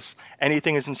on-campus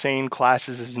anything is insane,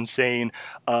 classes is insane,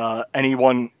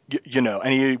 anyone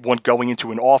going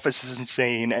into an office is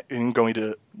insane, and going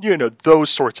to, those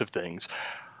sorts of things.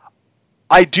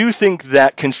 I do think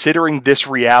that considering this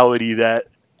reality that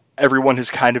everyone has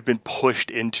kind of been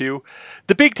pushed into,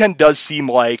 the Big Ten does seem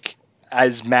like,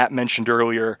 as Matt mentioned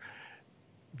earlier,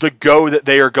 the go that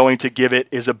they are going to give it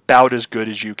is about as good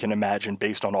as you can imagine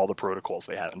based on all the protocols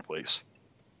they have in place.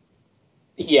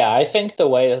 Yeah, I think the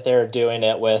way that they're doing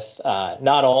it with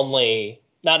not only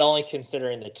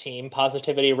considering the team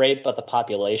positivity rate, but the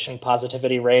population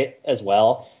positivity rate as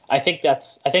well. I think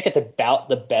it's about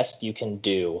the best you can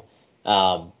do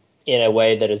in a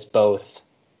way that is both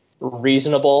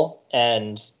reasonable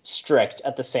and strict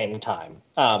at the same time.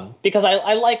 Because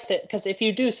I like that, because if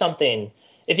you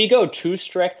go too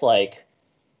strict, like,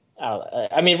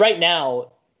 right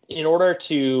now, in order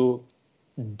to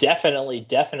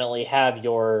definitely have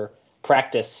your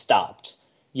practice stopped,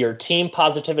 your team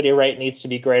positivity rate needs to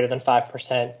be greater than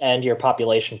 5%, and your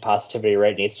population positivity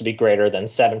rate needs to be greater than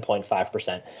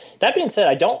 7.5%. That being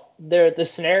said, the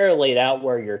scenario laid out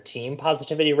where your team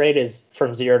positivity rate is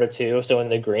from 0 to 2, so in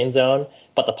the green zone,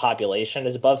 but the population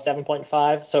is above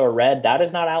 7.5, so a red, that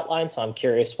is not outlined, so I'm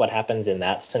curious what happens in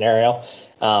that scenario,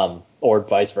 or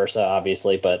vice versa,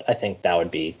 obviously, but I think that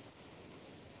would be...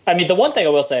 the one thing I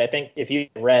will say, I think if you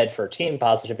red for team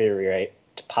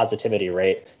positivity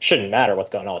rate, shouldn't matter what's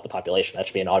going on with the population. That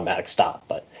should be an automatic stop.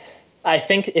 But I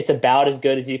think it's about as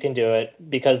good as you can do it,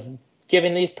 because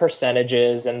given these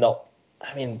percentages and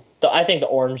I think the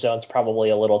orange zone's probably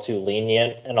a little too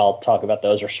lenient, and I'll talk about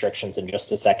those restrictions in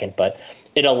just a second. But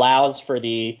it allows for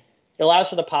the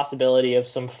possibility of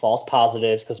some false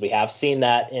positives, because we have seen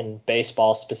that in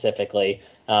baseball specifically.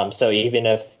 So even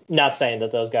if, not saying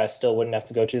that those guys still wouldn't have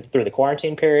to go through the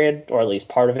quarantine period, or at least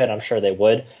part of it, I'm sure they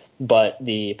would. But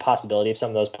the possibility of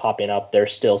some of those popping up,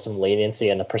 there's still some leniency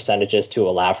in the percentages to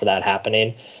allow for that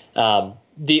happening.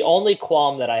 The only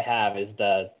qualm that I have is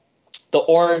the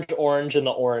orange and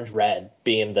the orange-red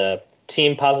being the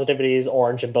team positivities,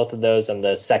 orange in both of those, and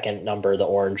the second number, the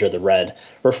orange or the red,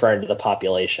 referring to the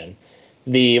population.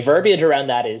 The verbiage around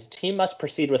that is team must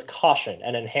proceed with caution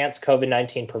and enhance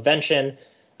COVID-19 prevention,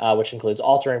 which includes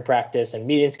altering practice and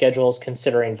meeting schedules,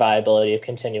 considering viability of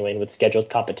continuing with scheduled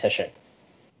competition.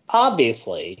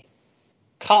 Obviously,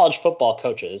 college football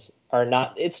coaches they're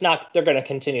going to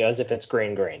continue as if it's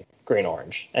green,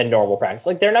 orange, and normal practice.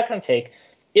 Like, they're not going to take,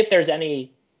 if there's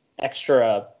any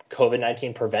extra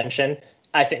COVID-19 prevention,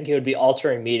 I think it would be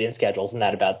altering meeting schedules, and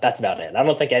that's about it. I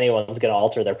don't think anyone's going to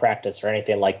alter their practice or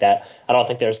anything like that. I don't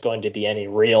think there's going to be any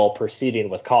real proceeding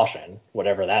with caution,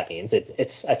 whatever that means.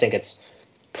 I think it's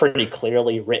pretty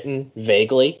clearly written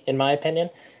vaguely, in my opinion.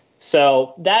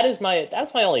 So that's my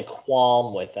only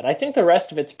qualm with it. I think the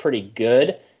rest of it's pretty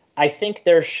good. I think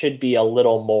there should be a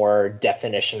little more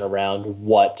definition around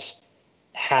what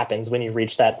happens when you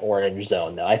reach that orange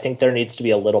zone, though. I think there needs to be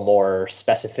a little more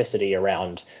specificity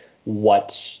around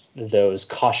what those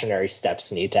cautionary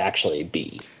steps need to actually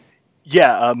be.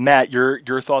 Yeah, Matt,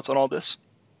 your thoughts on all this?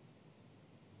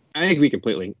 I agree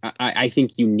completely. I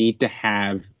think you need to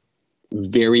have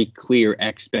very clear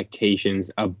expectations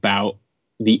about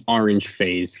the orange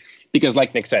phase, because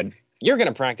like Nick said, you're going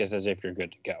to practice as if you're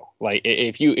good to go. Like,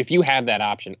 if you have that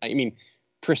option,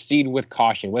 proceed with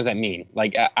caution. What does that mean?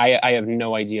 Like, I have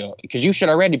no idea, because you should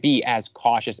already be as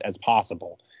cautious as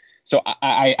possible. So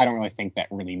I don't really think that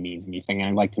really means anything, and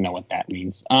I'd like to know what that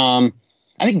means. I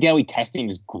think daily testing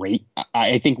is great.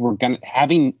 I think we're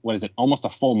having almost a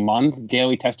full month.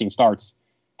 Daily testing starts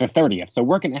the 30th, so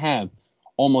we're going to have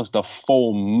almost a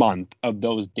full month of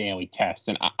those daily tests,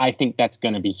 and I think that's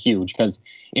going to be huge, because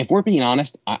if we're being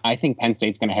honest, I think Penn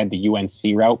State's going to head the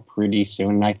UNC route pretty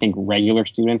soon, and I think regular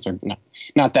students are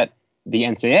not that the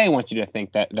NCAA wants you to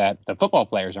think that the football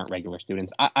players aren't regular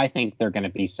students. I think they're going to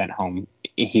be sent home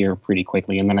here pretty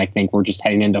quickly, and then I think we're just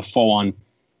heading into full-on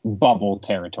bubble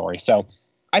territory. So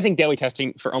I think daily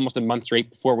testing for almost a month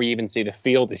straight before we even see the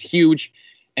field is huge,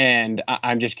 and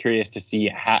I'm just curious to see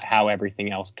how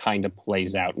everything else kind of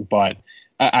plays out. But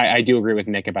I do agree with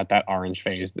Nick about that orange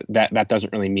phase. That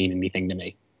doesn't really mean anything to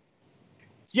me.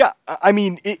 Yeah,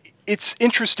 it's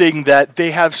interesting that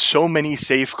they have so many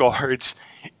safeguards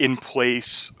in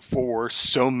place for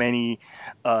so many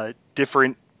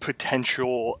different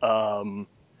potential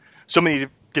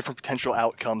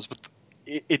outcomes, but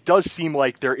it does seem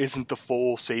like there isn't the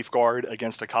full safeguard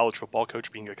against a college football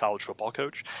coach being a college football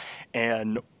coach,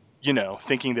 and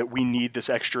thinking that we need this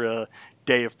extra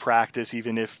day of practice,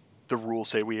 even if the rules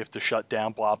say we have to shut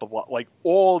down, blah blah blah, like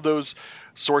all those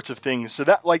sorts of things. So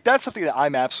that's something that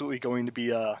I'm absolutely going to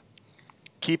be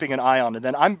keeping an eye on, and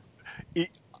then I'm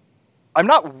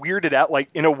not weirded out. Like,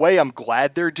 in a way, I'm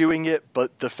glad they're doing it,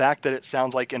 but the fact that it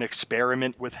sounds like an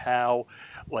experiment with how,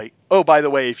 like, oh, by the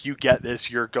way, if you get this,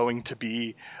 you're going to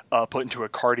be put into a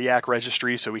cardiac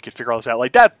registry, so we could figure all this out.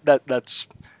 Like, that's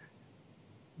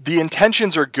the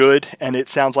intentions are good, and it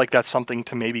sounds like that's something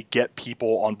to maybe get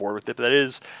people on board with it. But that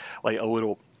is like a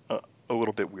little a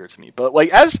little bit weird to me. But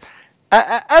like as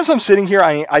I'm sitting here,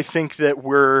 I think that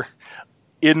we're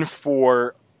in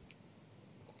for,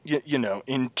 you know,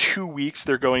 in 2 weeks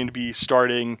they're going to be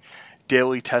starting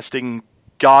daily testing.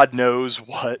 God knows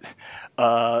what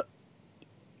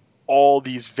all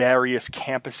these various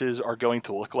campuses are going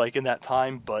to look like in that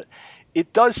time, but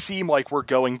it does seem like we're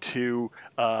going to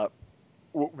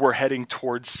we're heading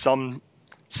towards some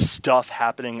stuff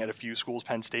happening at a few schools,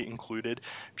 Penn State included,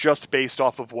 just based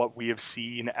off of what we have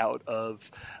seen out of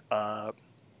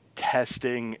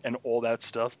testing and all that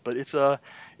stuff. But it's a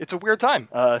weird time.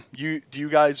 Do you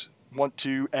guys want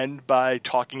to end by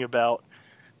talking about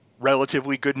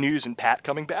relatively good news and Pat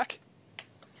coming back?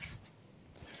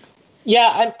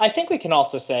 Yeah, I think we can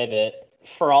also say that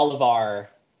for all of our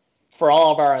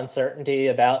uncertainty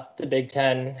about the Big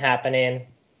Ten happening,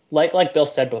 like Bill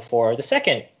said before, the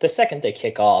second they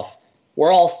kick off,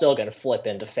 we're all still going to flip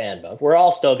into fan mode. We're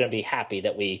all still going to be happy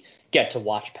that we get to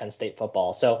watch Penn State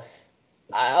football. So,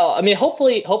 I mean,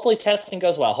 hopefully testing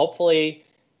goes well. Hopefully,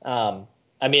 I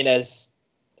mean, as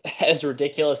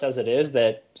ridiculous as it is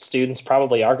that students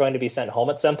probably are going to be sent home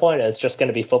at some point, and it's just going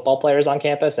to be football players on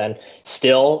campus, and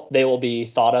still they will be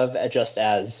thought of just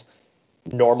as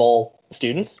normal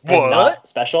students and not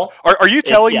special. Are you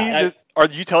telling me are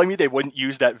you telling me they wouldn't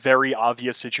use that very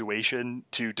obvious situation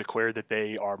to declare that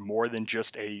they are more than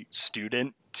just a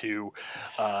student to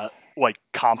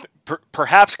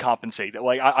perhaps compensate?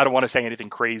 Like, I don't want to say anything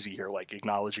crazy here, like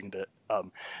acknowledging that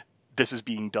this is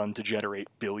being done to generate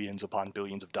billions upon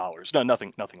billions of dollars. No,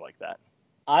 nothing like that.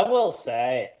 I will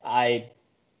say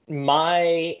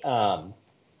my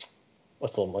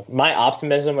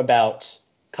optimism about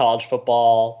college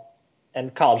football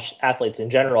and college athletes in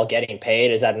general getting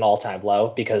paid is at an all-time low,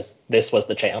 because this was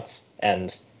the chance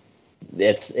and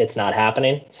it's not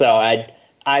happening. So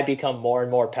I become more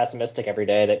and more pessimistic every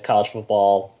day that college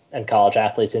football and college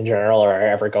athletes in general are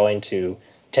ever going to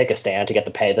take a stand to get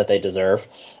the pay that they deserve.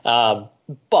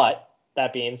 But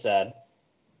that being said,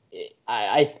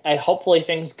 I hopefully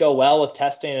things go well with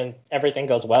testing and everything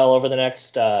goes well over the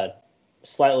next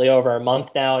slightly over a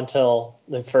month now until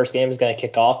the first game is going to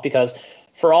kick off, because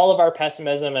for all of our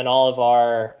pessimism and all of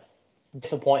our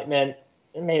disappointment,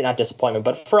 maybe not disappointment,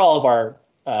 but for all of our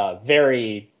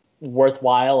very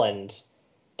worthwhile and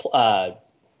I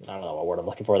don't know what word I'm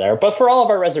looking for there, but for all of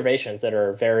our reservations that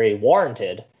are very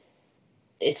warranted,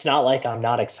 it's not like I'm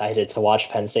not excited to watch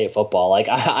Penn State football. Like,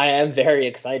 I am very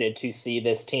excited to see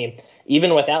this team,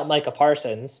 even without Micah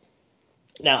Parsons.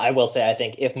 Now, I will say, I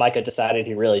think if Micah decided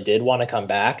he really did want to come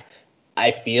back,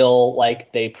 I feel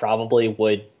like they probably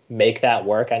would make that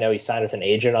work. I know he signed with an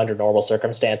agent. Under normal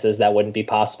circumstances that wouldn't be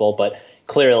possible, but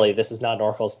clearly this is not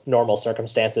normal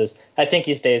circumstances. I think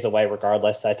he stays away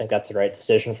regardless. I think that's the right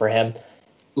decision for him.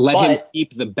 Let him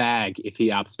keep the bag if he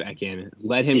opts back in.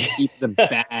 Let him keep the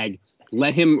bag.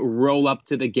 Let him roll up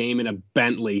to the game in a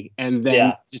Bentley and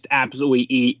then just absolutely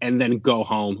eat and then go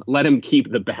home. Let him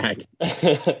keep the bag.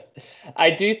 I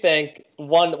do think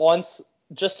once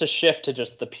just to shift to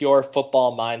just the pure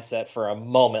football mindset for a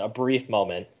moment, a brief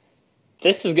moment,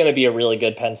 this is going to be a really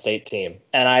good Penn State team.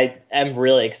 And I am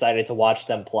really excited to watch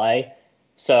them play.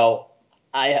 So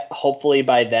hopefully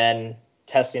by then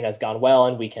testing has gone well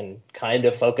and we can kind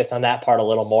of focus on that part a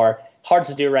little more. Hard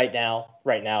to do right now.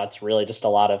 Right now it's really just a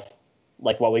lot of,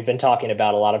 like what we've been talking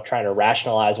about, a lot of trying to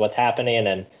rationalize what's happening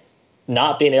and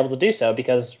not being able to do so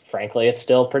because, frankly, it's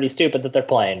still pretty stupid that they're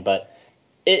playing. But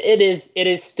it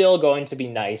is still going to be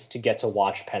nice to get to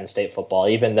watch Penn State football,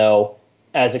 even though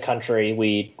as a country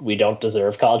we don't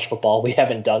deserve college football. We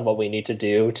haven't done what we need to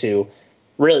do to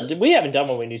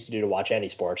watch any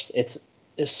sports.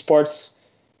 Sports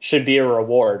should be a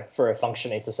reward for a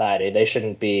functioning society. They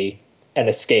shouldn't be an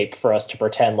escape for us to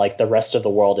pretend like the rest of the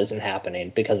world isn't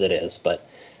happening, because it is. But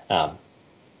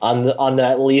on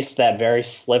at least that very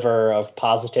sliver of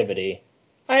positivity,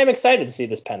 I am excited to see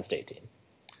this Penn State team.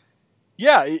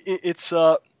 Yeah, it's.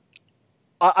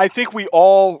 I think we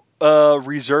all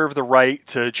reserve the right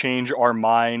to change our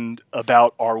mind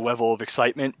about our level of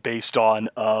excitement based on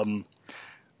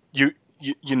you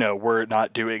know, we're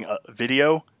not doing a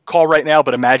video call right now,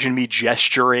 but imagine me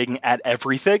gesturing at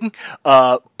everything.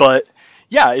 But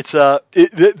yeah,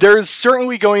 there's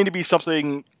certainly going to be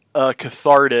something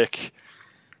cathartic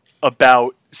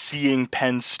about seeing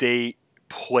Penn State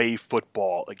play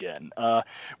football again. I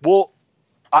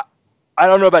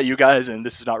don't know about you guys, and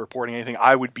this is not reporting anything.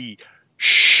 I would be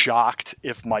shocked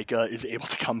if Micah is able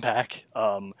to come back.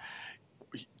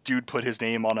 Dude put his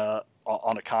name on a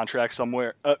contract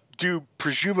somewhere. Dude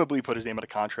presumably put his name on a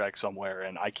contract somewhere,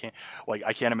 and I can't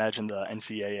imagine the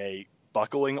NCAA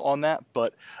buckling on that.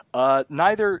 But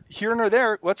neither here nor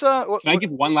there. Can I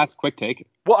give one last quick take?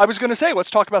 Well, I was going to say, let's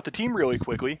talk about the team really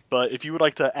quickly. But if you would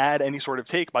like to add any sort of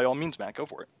take, by all means, Matt, go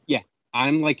for it. Yeah,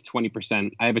 I'm like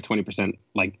 20%. I have a 20%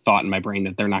 like thought in my brain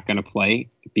that they're not going to play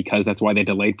because that's why they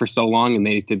delayed for so long, and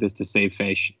they just did this to save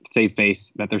face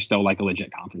that they're still like a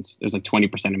legit conference. There's like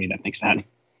 20% of me that thinks that.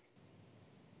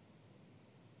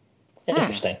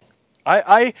 Interesting.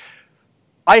 I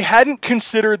hadn't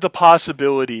considered the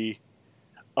possibility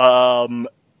that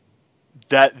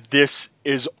this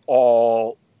is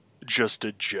all just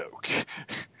a joke.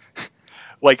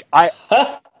 Like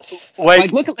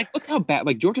look how bad.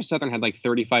 Like Georgia Southern had like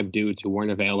 35 dudes who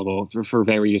weren't available for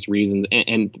various reasons,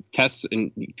 and tests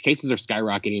and cases are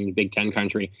skyrocketing in Big Ten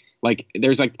country. Like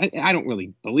there's like I don't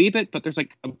really believe it, but there's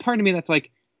like a part of me that's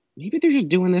like maybe they're just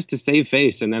doing this to save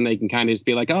face, and then they can kind of just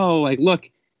be like, oh, like look,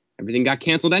 everything got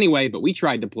canceled anyway, but we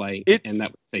tried to play, and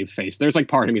that would save face. There's like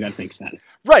part of me that thinks that.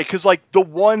 Right, because like the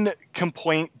one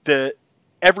complaint that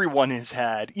everyone has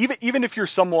had, even if you're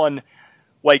someone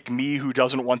like me who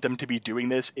doesn't want them to be doing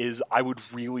this, is I would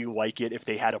really like it if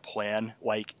they had a plan,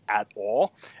 like at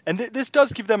all. And this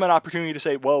does give them an opportunity to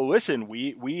say, well, listen,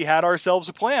 we had ourselves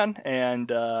a plan, and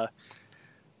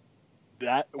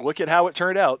that look at how it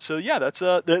turned out. So yeah, that's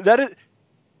that is.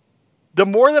 The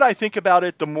more that I think about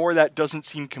it, the more that doesn't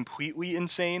seem completely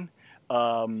insane.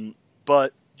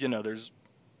 But there's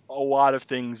a lot of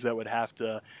things that would have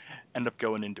to end up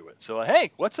going into it. So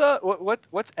hey, let's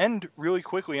end really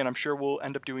quickly, and I'm sure we'll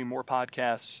end up doing more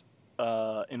podcasts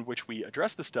in which we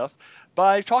address this stuff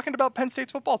by talking about Penn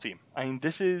State's football team. I mean,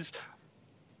 this is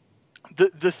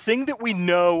the thing that we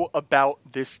know about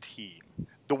this team.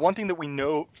 The one thing that we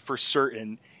know for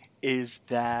certain is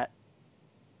that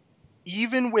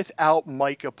even without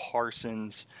Micah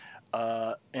Parsons,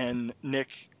 and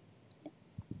Nick,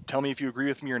 tell me if you agree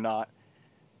with me or not,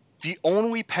 the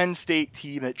only Penn State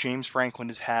team that James Franklin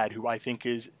has had who I think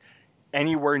is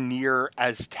anywhere near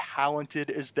as talented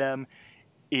as them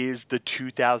is the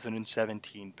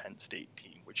 2017 Penn State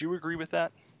team. Would you agree with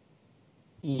that?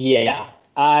 Yeah,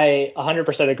 I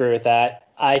 100% agree with that.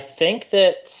 I think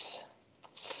that,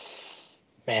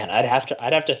 man, I'd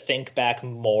have to think back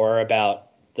more about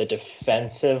the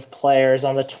defensive players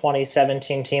on the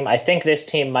 2017 team. I think this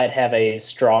team might have a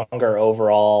stronger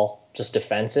overall just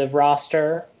defensive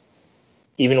roster,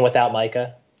 even without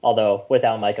Micah. Although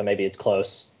without Micah, maybe it's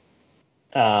close.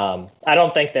 I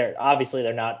don't think they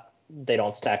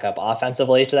don't stack up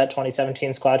offensively to that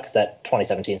 2017 squad, because that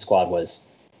 2017 squad was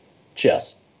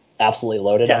just absolutely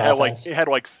loaded on offense. It had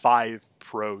like 5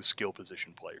 pro skill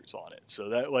position players on it. So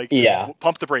that we'll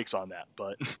pump the brakes on that,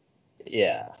 but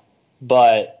yeah.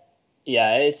 But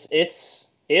yeah, it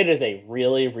is a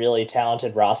really, really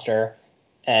talented roster,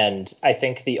 and I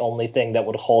think the only thing that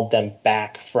would hold them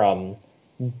back from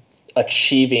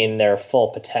achieving their full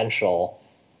potential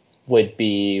would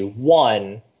be,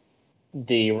 one,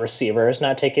 the receivers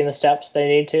not taking the steps they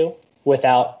need to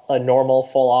without a normal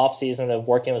full off season of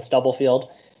working with Stubblefield,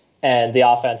 and the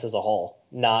offense as a whole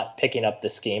not picking up the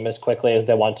scheme as quickly as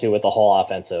they want to with the whole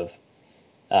offensive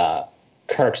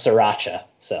Kirk Sriracha.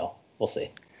 So we'll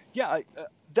see. Yeah,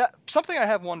 that something I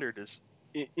have wondered is,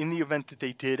 in the event that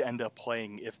they did end up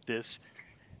playing, if this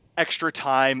extra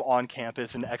time on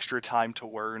campus and extra time to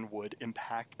learn would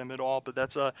impact them at all. But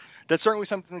that's certainly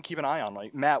something to keep an eye on.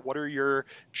 Like, Matt, what are your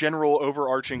general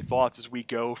overarching thoughts as we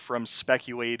go from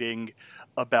speculating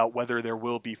about whether there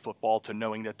will be football to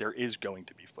knowing that there is going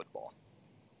to be football?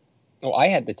 Well, I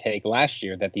had the take last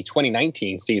year that the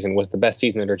 2019 season was the best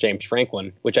season under James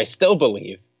Franklin, which I still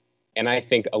believe. And I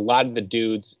think a lot of the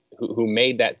dudes who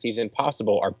made that season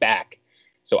possible are back.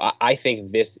 So I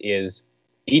think this is,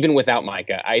 even without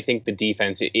Micah, I think the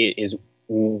defense is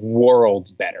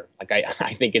worlds better. Like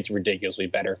I think it's ridiculously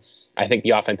better. I think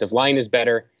the offensive line is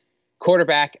better.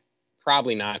 Quarterback,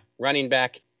 probably not. Running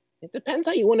back, it depends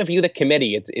how you want to view the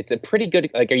committee. It's a pretty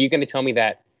good, like, are you going to tell me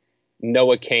that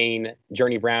Noah Cain,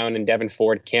 Journey Brown, and Devin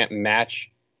Ford can't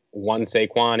match one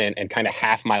Saquon and kind of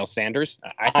half Miles Sanders?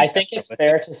 I think it's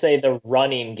fair to say the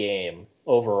running game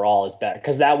overall is better,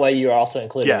 because that way you're also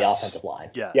including the offensive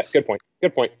line. Yes. Yeah, good point.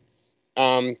 Good point.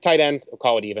 Tight end, we'll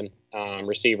call it even.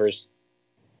 Receivers,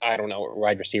 I don't know what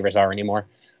wide receivers are anymore.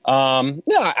 No,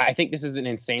 I think this is an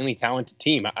insanely talented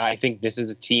team. I think this is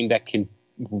a team that can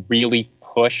really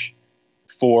push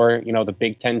for, the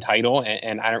Big Ten title,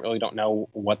 and I don't know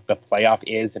what the playoff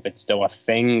is, if it's still a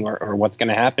thing or what's going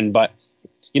to happen. But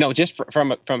just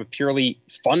from a purely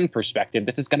fun perspective,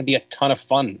 this is going to be a ton of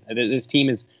fun. This team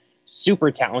is super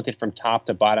talented from top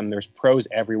to bottom. There's pros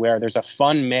everywhere. There's a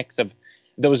fun mix of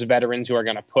those veterans who are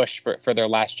going to push for their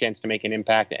last chance to make an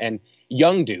impact, and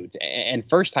young dudes and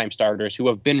first-time starters who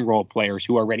have been role players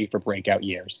who are ready for breakout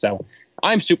years. So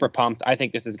I'm super pumped. I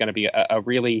think this is going to be a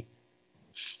really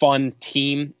fun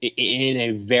team in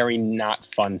a very not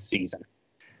fun season.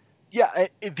 Yeah,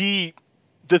 the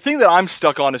thing that I'm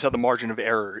stuck on is how the margin of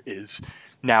error is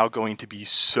now going to be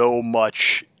so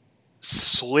much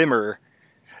slimmer,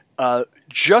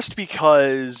 just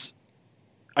because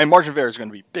margin of error is going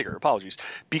to be bigger. Apologies,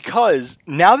 because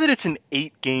now that it's an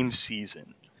 8-game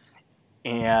season,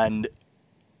 and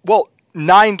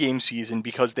 9-game season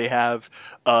because they have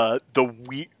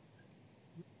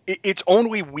it's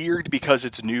only weird because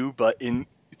it's new, but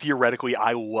theoretically,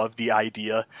 I love the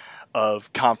idea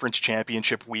of conference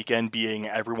championship weekend being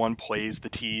everyone plays the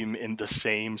team in the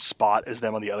same spot as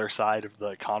them on the other side of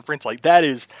the conference. Like, that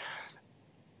is,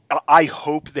 I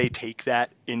hope they take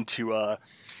that into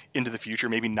the future.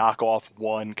 Maybe knock off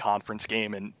one conference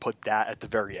game and put that at the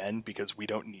very end, because we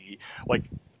don't need, like,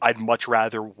 I'd much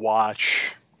rather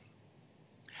watch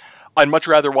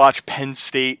Penn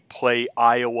State play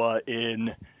Iowa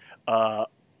in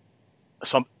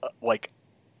something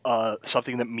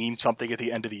that means something at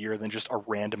the end of the year than just a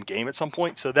random game at some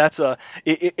point. So that's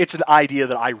it's an idea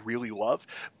that I really love.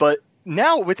 But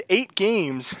now with 8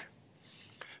 games,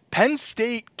 Penn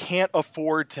State can't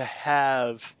afford to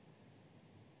have,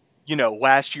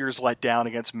 last year's letdown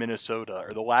against Minnesota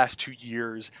or the last 2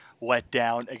 years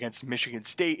letdown against Michigan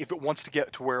State if it wants to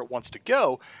get to where it wants to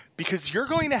go, because you're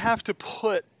going to have to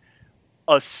put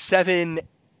a 7,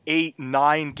 8,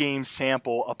 9 game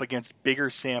sample up against bigger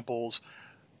samples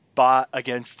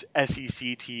against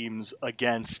SEC teams,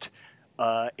 against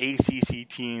ACC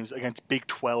teams, against Big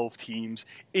 12 teams,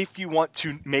 if you want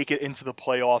to make it into the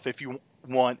playoff, if you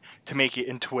want to make it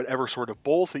into whatever sort of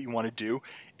bowls that you want to do.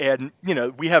 And,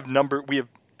 we have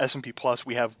S&P Plus,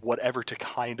 we have whatever to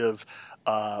kind of,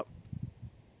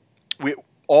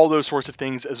 all those sorts of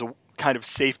things as a kind of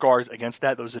safeguards against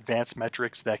that, those advanced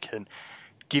metrics that can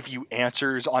give you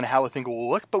answers on how a thing will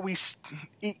look. But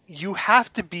you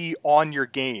have to be on your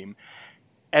game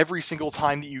every single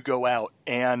time that you go out.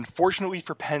 And fortunately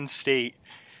for Penn State,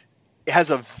 it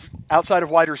has outside of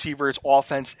wide receivers,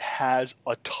 offense has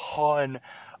a ton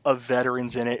of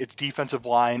veterans in it. Its defensive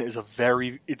line is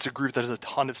it's a group that has a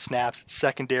ton of snaps. Its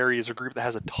secondary is a group that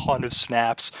has a ton of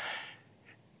snaps.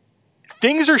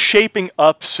 Things are shaping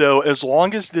up, so as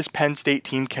long as this Penn State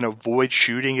team can avoid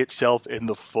shooting itself in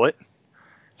the foot,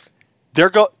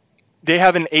 they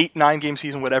have an 8-9 game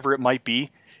season, whatever it might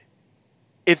be.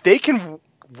 If they can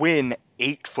win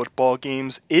 8 football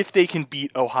games, if they can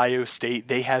beat Ohio State,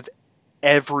 they have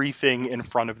everything in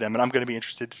front of them. And I'm going to be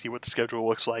interested to see what the schedule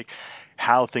looks like,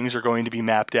 how things are going to be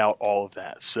mapped out, all of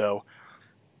that. So,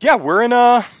 yeah, we're in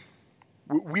a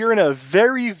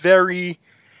very, very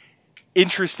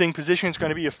interesting position. It's going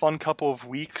to be a fun couple of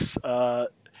weeks.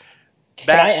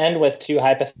 Can I end with 2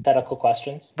 hypothetical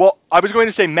questions? Well, I was going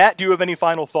to say, Matt, do you have any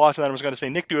final thoughts? And then I was going to say,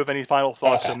 Nick, do you have any final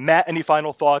thoughts? Okay. So, Matt, any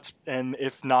final thoughts? And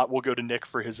if not, we'll go to Nick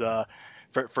for his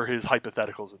for his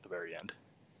hypotheticals at the very end.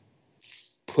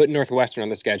 Put Northwestern on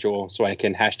the schedule so I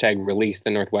can #release the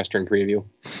Northwestern preview.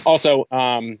 Also,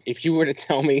 if you were to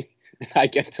tell me that I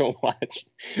get to watch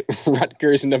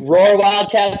Rutgers and Roar,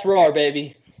 Wildcats, roar,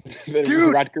 baby.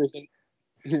 Dude.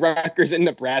 Rutgers and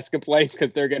Nebraska play,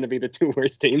 because they're going to be the 2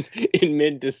 worst teams in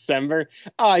mid-December.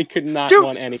 I could not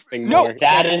want anything more.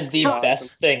 That is the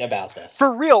best thing about this.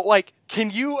 For real, like,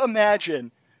 can you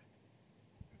imagine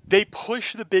they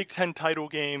push the Big Ten title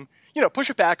game, push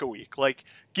it back a week, like,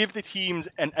 give the teams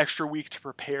an extra week to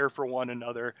prepare for one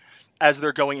another as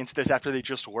they're going into this after they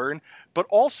just learn, but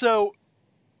also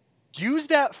use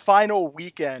that final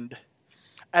weekend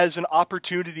as an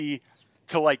opportunity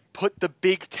to, like, put the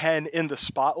Big Ten in the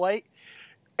spotlight.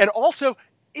 And also,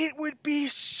 it would be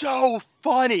so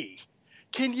funny.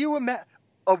 Can you imagine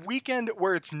a weekend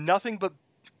where it's nothing but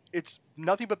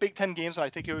Big Ten games, and I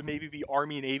think it would maybe be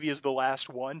Army Navy as the last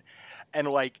one, and,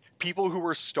 like, people who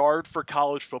were starved for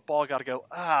college football got to go,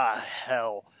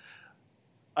 hell,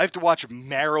 I have to watch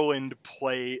Maryland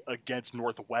play against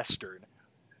Northwestern.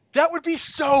 That would be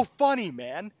so funny,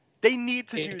 man. They need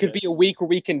to do this. It could be a week where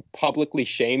we can publicly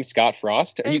shame Scott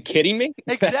Frost. Are you kidding me?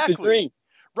 Exactly. That's the dream.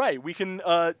 Right. We can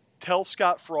tell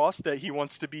Scott Frost that he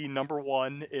wants to be number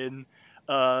 1 in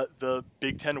the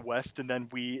Big Ten West, and then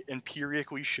we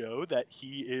empirically show that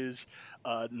he is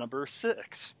number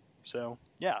 6. So,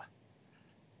 yeah.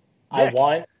 Nick.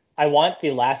 I want the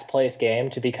last place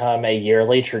game to become a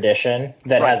yearly tradition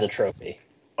that has a trophy.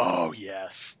 Oh,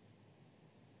 yes.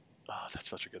 Oh, that's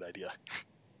such a good idea.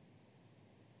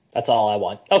 That's all I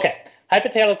want. Okay.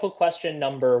 Hypothetical question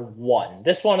number 1.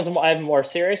 This one is I have a more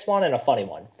serious one and a funny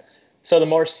one. So the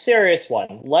more serious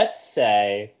one, let's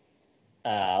say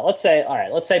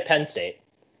Penn State,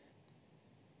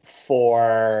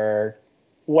 for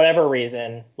whatever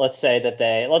reason, let's say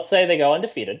they go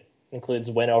undefeated, includes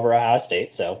win over Ohio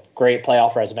State, so great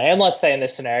playoff resume. And let's say in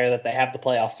this scenario that they have the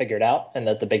playoff figured out and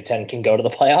that the Big Ten can go to the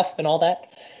playoff and all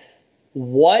that.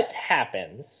 What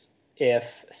happens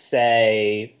if,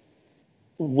 say,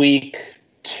 week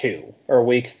 2 or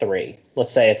week 3,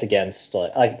 let's say it's against,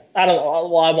 I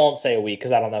won't say a week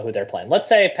because I don't know who they're playing. Let's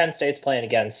say Penn State's playing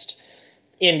against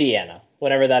Indiana,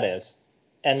 whatever that is.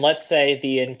 And let's say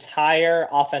the entire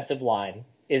offensive line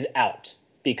is out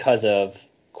because of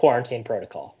quarantine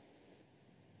protocol.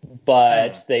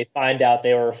 But they find out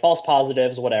they were false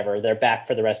positives, whatever. They're back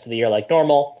for the rest of the year like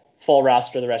normal, full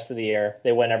roster the rest of the year.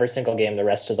 They win every single game the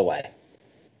rest of the way.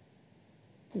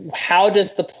 How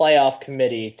does the playoff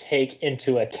committee take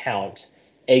into account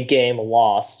a game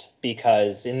lost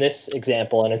because, in this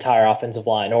example, an entire offensive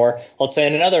line, or let's say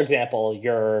in another example,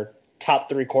 your top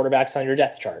 3 quarterbacks on your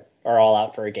depth chart are all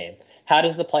out for a game? How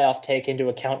does the playoff take into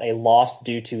account a loss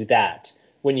due to that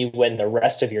when you win the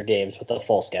rest of your games with a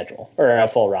full schedule, or a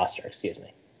full roster, excuse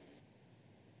me?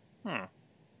 I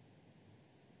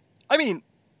mean,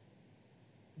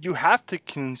 you have to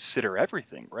consider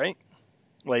everything, right?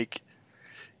 Like,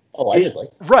 allegedly,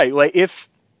 right? Like, if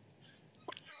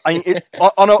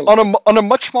on a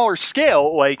much smaller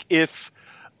scale, like if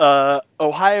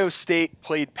Ohio State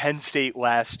played Penn State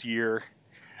last year.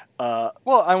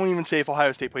 Well, I won't even say if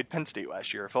Ohio State played Penn State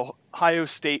last year. If Ohio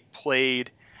State played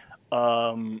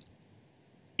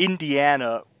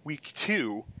Indiana week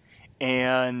 2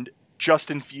 and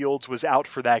Justin Fields was out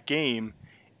for that game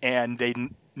and they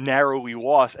narrowly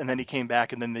lost, and then he came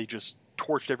back and then they just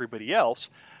torched everybody else,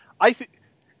 I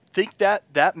think that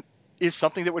is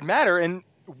something that would matter. And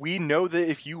we know that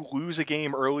if you lose a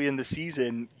game early in the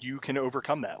season, you can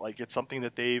overcome that. Like, it's something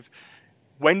that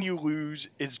when you lose,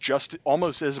 is just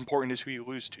almost as important as who you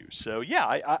lose to. So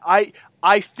yeah,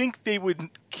 I think they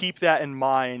would keep that in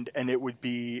mind, and it would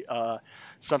be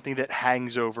something that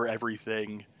hangs over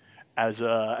everything as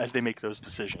they make those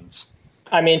decisions.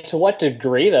 I mean, to what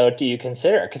degree though do you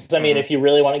consider? Because I mean, if you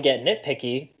really want to get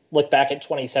nitpicky, look back at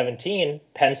 2017.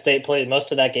 Penn State played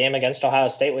most of that game against Ohio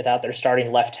State without their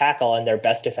starting left tackle and their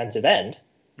best defensive end,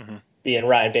 being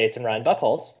Ryan Bates and Ryan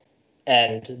Buchholz,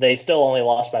 and they still only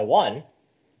lost by 1.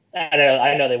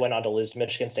 I know they went on to lose to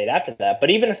Michigan State after that, but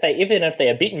even if they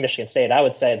had beaten Michigan State, I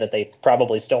would say that they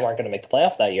probably still weren't going to make the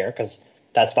playoff that year because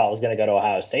that spot was going to go to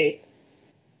Ohio State.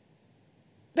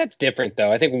 That's different,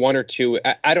 though. I think 1 or 2.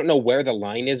 I don't know where the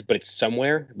line is, but it's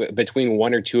somewhere between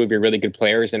 1 or 2 of your really good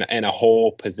players and a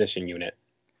whole position unit.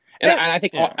 And I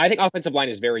think offensive line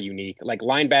is very unique. Like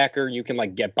linebacker, you can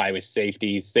get by with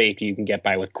safeties. Safety, you can get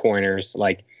by with corners.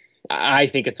 Like, I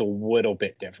think it's a little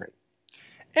bit different.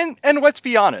 And let's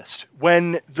be honest,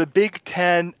 when the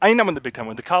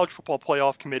College Football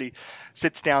Playoff Committee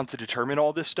sits down to determine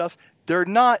all this stuff, they're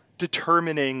not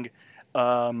determining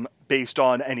based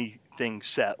on anything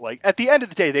set. Like, at the end of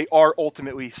the day, they are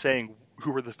ultimately saying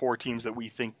who are the 4 teams that we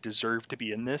think deserve to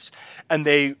be in this, and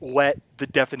they let the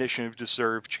definition of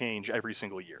deserve change every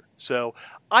single year. So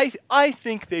I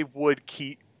think they would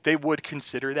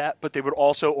consider that, but they would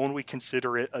also only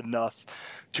consider it enough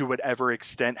to whatever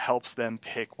extent helps them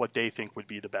pick what they think would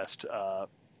be the best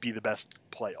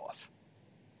playoff.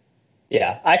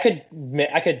 Yeah, I could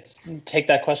take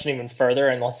that question even further,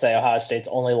 and let's say Ohio State's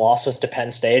only loss was to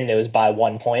Penn State, and it was by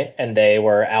 1 point, and they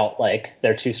were out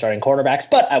their 2 starting quarterbacks.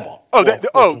 But I won't.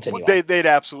 They'd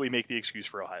absolutely make the excuse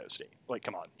for Ohio State. Like,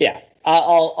 come on. Yeah,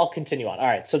 I'll continue on. All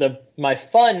right. So my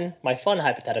fun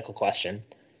hypothetical question.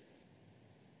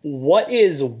 What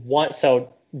is one?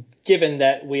 So, given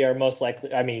that we are most likely,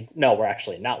 no, we're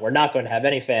actually not. We're not going to have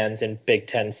any fans in Big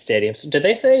Ten stadiums. Did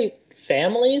they say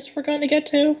families we're going to get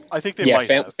to? I think they might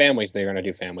have. Families. They're going to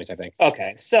do families, I think.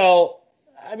 Okay, so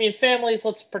families.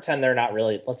 Let's pretend they're not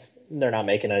really. They're not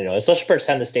making any noise. Let's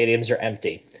pretend the stadiums are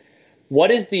empty. What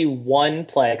is the one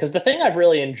play? Because the thing I've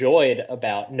really enjoyed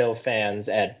about no fans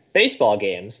at baseball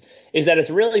games is that it's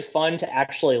really fun to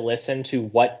actually listen to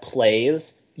what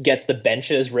plays gets the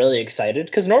benches really excited,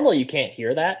 because normally you can't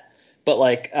hear that.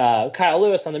 But Kyle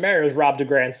Lewis on the Mariners robbed a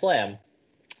grand slam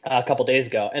a couple days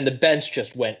ago, and the bench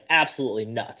just went absolutely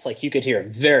nuts. Like, you could hear it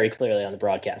very clearly on the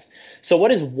broadcast. So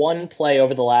what is one play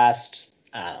over the last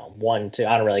I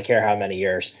don't really care how many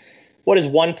years. What is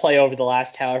one play over the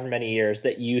last however many years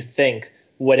that you think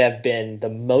would have been the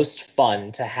most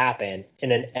fun to happen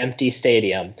in an empty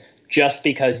stadium just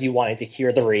because you wanted to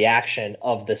hear the reaction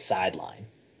of the sideline?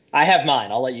 I have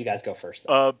mine. I'll let you guys go first.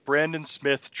 Brandon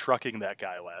Smith trucking that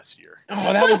guy last year.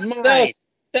 Oh, that was mine.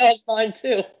 that was mine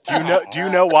too. Do you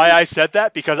know why I said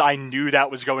that? Because I knew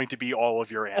that was going to be all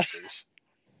of your answers.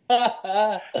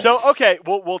 So okay,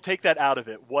 we'll take that out of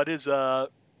it. What is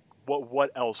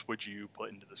what else would you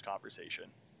put into this conversation?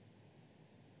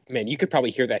 Man, you could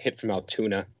probably hear that hit from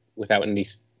Altoona without any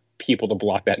people to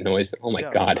block that noise. Oh my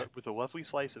God! With a lovely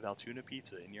slice of Altoona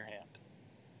pizza in your hand.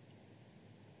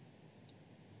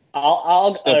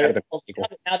 I'll people.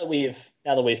 now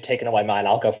that we've taken away mine,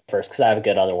 I'll go first because I have a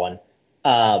good other one.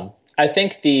 I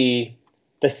think the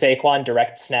Saquon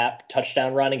direct snap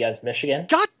touchdown run against Michigan.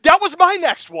 God, that was my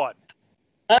next one.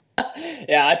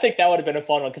 Yeah, I think that would have been a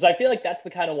fun one because I feel like that's the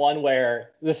kind of one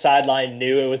where the sideline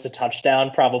knew it was a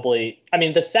touchdown. Probably, I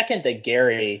mean, the second that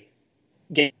Gary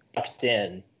tucked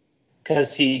in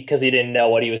because he didn't know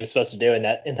what he was supposed to do in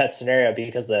that scenario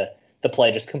because the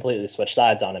play just completely switched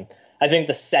sides on him. I think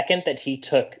the second that he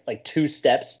took like 2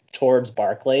 steps towards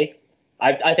Barkley,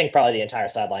 I think probably the entire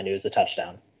sideline knew it was a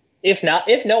touchdown. If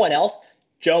no one else,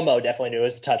 Jomo definitely knew it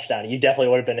was a touchdown. You definitely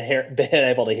would have been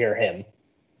able to hear him.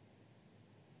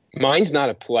 Mine's not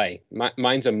a play.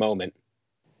 Mine's a moment.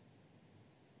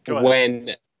 Go ahead.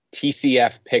 When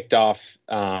TCF picked off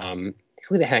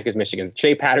who the heck is Michigan's?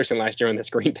 Shea Patterson last year on the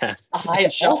screen pass. I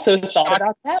also thought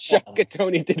about that. Shaka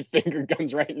Tony did finger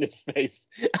guns right in his face.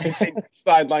 I think the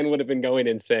sideline would have been going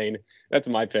insane. That's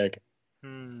my pick.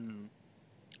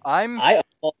 I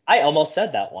almost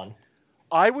said that one.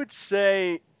 I would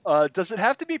say, does it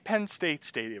have to be Penn State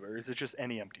Stadium or is it just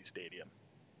any empty stadium?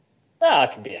 Oh,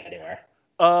 it can be anywhere.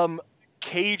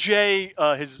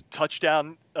 KJ, his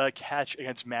touchdown catch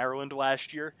against Maryland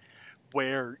last year,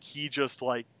 where he just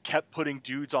like kept putting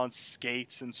dudes on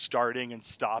skates and starting and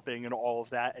stopping and all of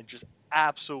that, and just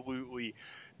absolutely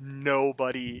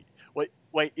nobody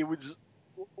like it was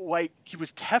like he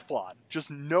was Teflon.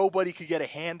 Just nobody could get a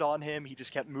hand on him. He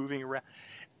just kept moving around.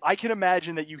 I can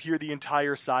imagine that you hear the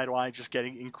entire sideline just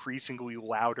getting increasingly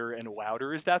louder and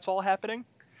louder as that's all happening.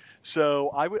 So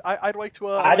I'd like to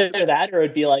either that, or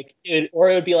it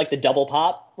would be like the double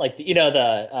pop, like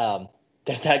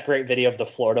that great video of the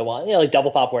Florida one, like double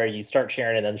pop where you start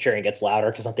cheering and then the cheering gets louder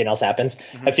because something else happens.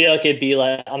 Mm-hmm. I feel like it'd be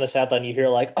like on the sideline you hear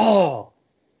like oh,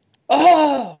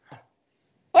 like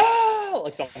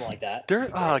something like that.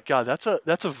 God, that's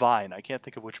a Vine. I can't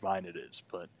think of which Vine it is,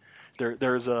 but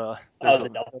there's a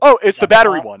it's the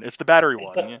battery one. It's the battery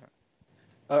one. Yeah.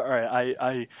 All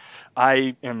right,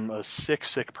 I am a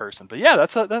sick person, but yeah,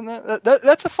 that's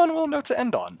a fun little note to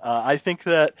end on. I think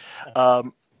that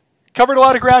covered a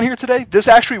lot of ground here today. This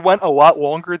actually went a lot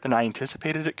longer than I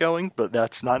anticipated it going, but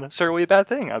that's not necessarily a bad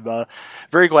thing. I'm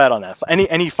very glad on that.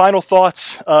 Any final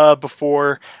thoughts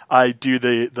before I do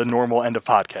the normal end of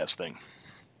podcast thing?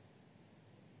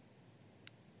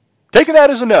 Taking that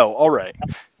as a no. All right.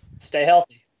 Stay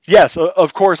healthy. Yes,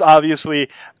 of course, obviously.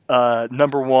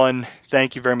 Number one,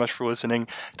 thank you very much for listening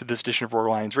to this edition of Roar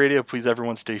Lions Radio. Please,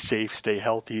 everyone, stay safe, stay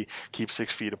healthy, keep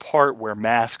 6 feet apart, wear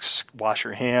masks, wash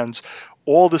your hands,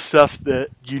 all the stuff that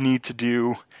you need to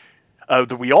do,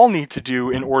 that we all need to do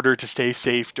in order to stay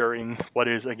safe during what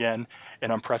is, again,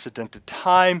 an unprecedented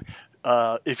time.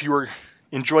 If you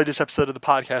enjoyed this episode of the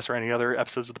podcast or any other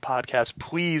episodes of the podcast,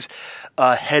 please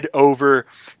head over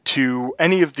to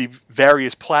any of the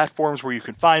various platforms where you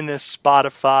can find this,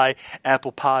 Spotify,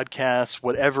 Apple Podcasts,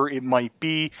 whatever it might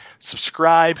be.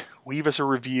 Subscribe, leave us a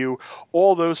review,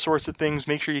 all those sorts of things.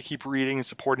 Make sure you keep reading and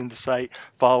supporting the site.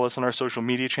 Follow us on our social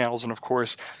media channels. And, of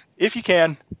course, if you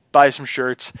can, buy some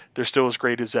shirts. They're still as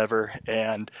great as ever.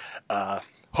 And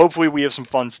hopefully we have some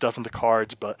fun stuff in the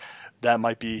cards, but that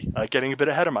might be getting a bit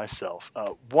ahead of myself.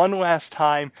 One last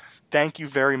time, thank you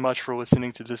very much for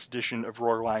listening to this edition of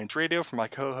Roar Lions Radio. For my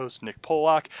co-host, Nick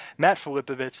Polak, Matt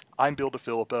Filipovitz, I'm Bill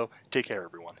DeFilippo. Take care,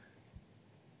 everyone.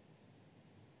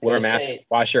 Wear a mask,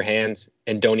 wash your hands,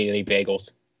 and don't eat any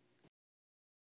bagels.